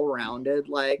a well-rounded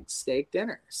like steak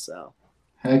dinner. So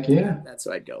heck yeah. That's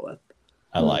what I'd go with.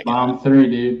 I like Bomb 3,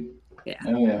 dude. Yeah.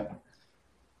 Oh yeah.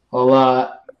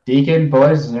 Well, Deacon,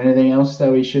 boys, is there anything else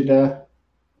that we should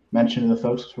mention to the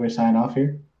folks before we sign off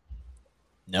here?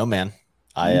 No, man.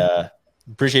 I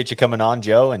appreciate you coming on,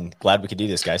 Joe, and glad we could do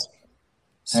this, guys.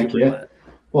 Heck yeah.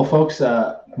 Well, folks,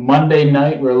 Monday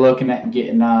night we're looking at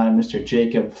getting on Mr.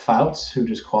 Jacob Fouts, who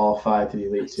just qualified to the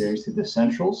Elite Series through the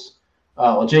Centrals.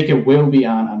 Well, Jacob will be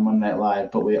on Monday Night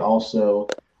Live, but we also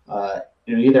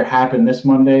it'll either happen this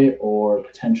Monday or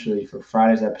potentially for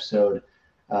Friday's episode.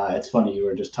 It's funny, you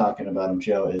were just talking about him,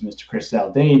 Joe, is Mr. Chris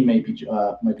Zaldain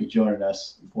might be joining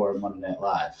us for Monday Night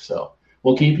Live. So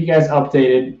we'll keep you guys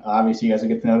updated. Obviously, you guys will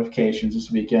get the notifications this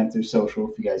weekend through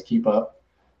social if you guys keep up.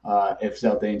 If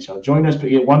Zaldain shall join us, but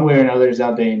one way or another,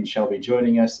 Zaldain shall be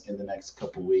joining us in the next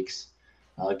couple weeks,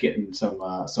 getting some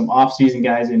off-season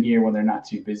guys in here when they're not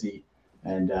too busy.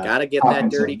 And gotta get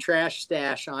that dirty trash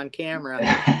stash on camera.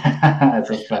 That's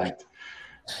a fact.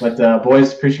 But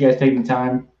boys, appreciate you guys taking the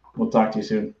time. We'll talk to you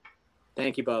soon.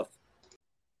 Thank you both.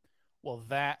 Well,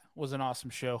 that was an awesome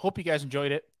show. Hope you guys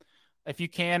enjoyed it. If you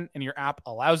can and your app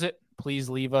allows it, please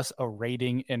leave us a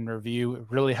rating and review. It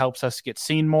really helps us get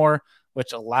seen more,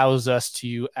 which allows us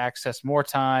to access more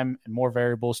time and more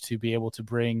variables to be able to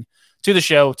bring to the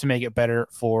show to make it better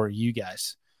for you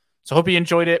guys. So hope you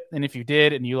enjoyed it. And if you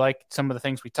did and you liked some of the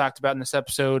things we talked about in this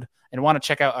episode and want to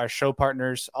check out our show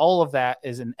partners, all of that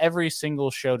is in every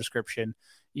single show description.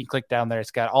 You can click down there.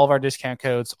 It's got all of our discount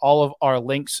codes, all of our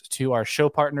links to our show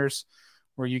partners,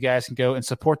 where you guys can go and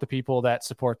support the people that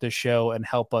support this show and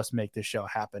help us make this show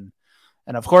happen.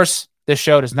 And of course, this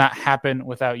show does not happen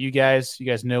without you guys. You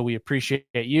guys know we appreciate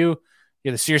you.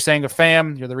 You're the Sears Sanger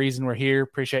fam. You're the reason we're here.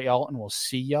 Appreciate y'all, and we'll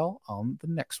see y'all on the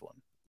next one.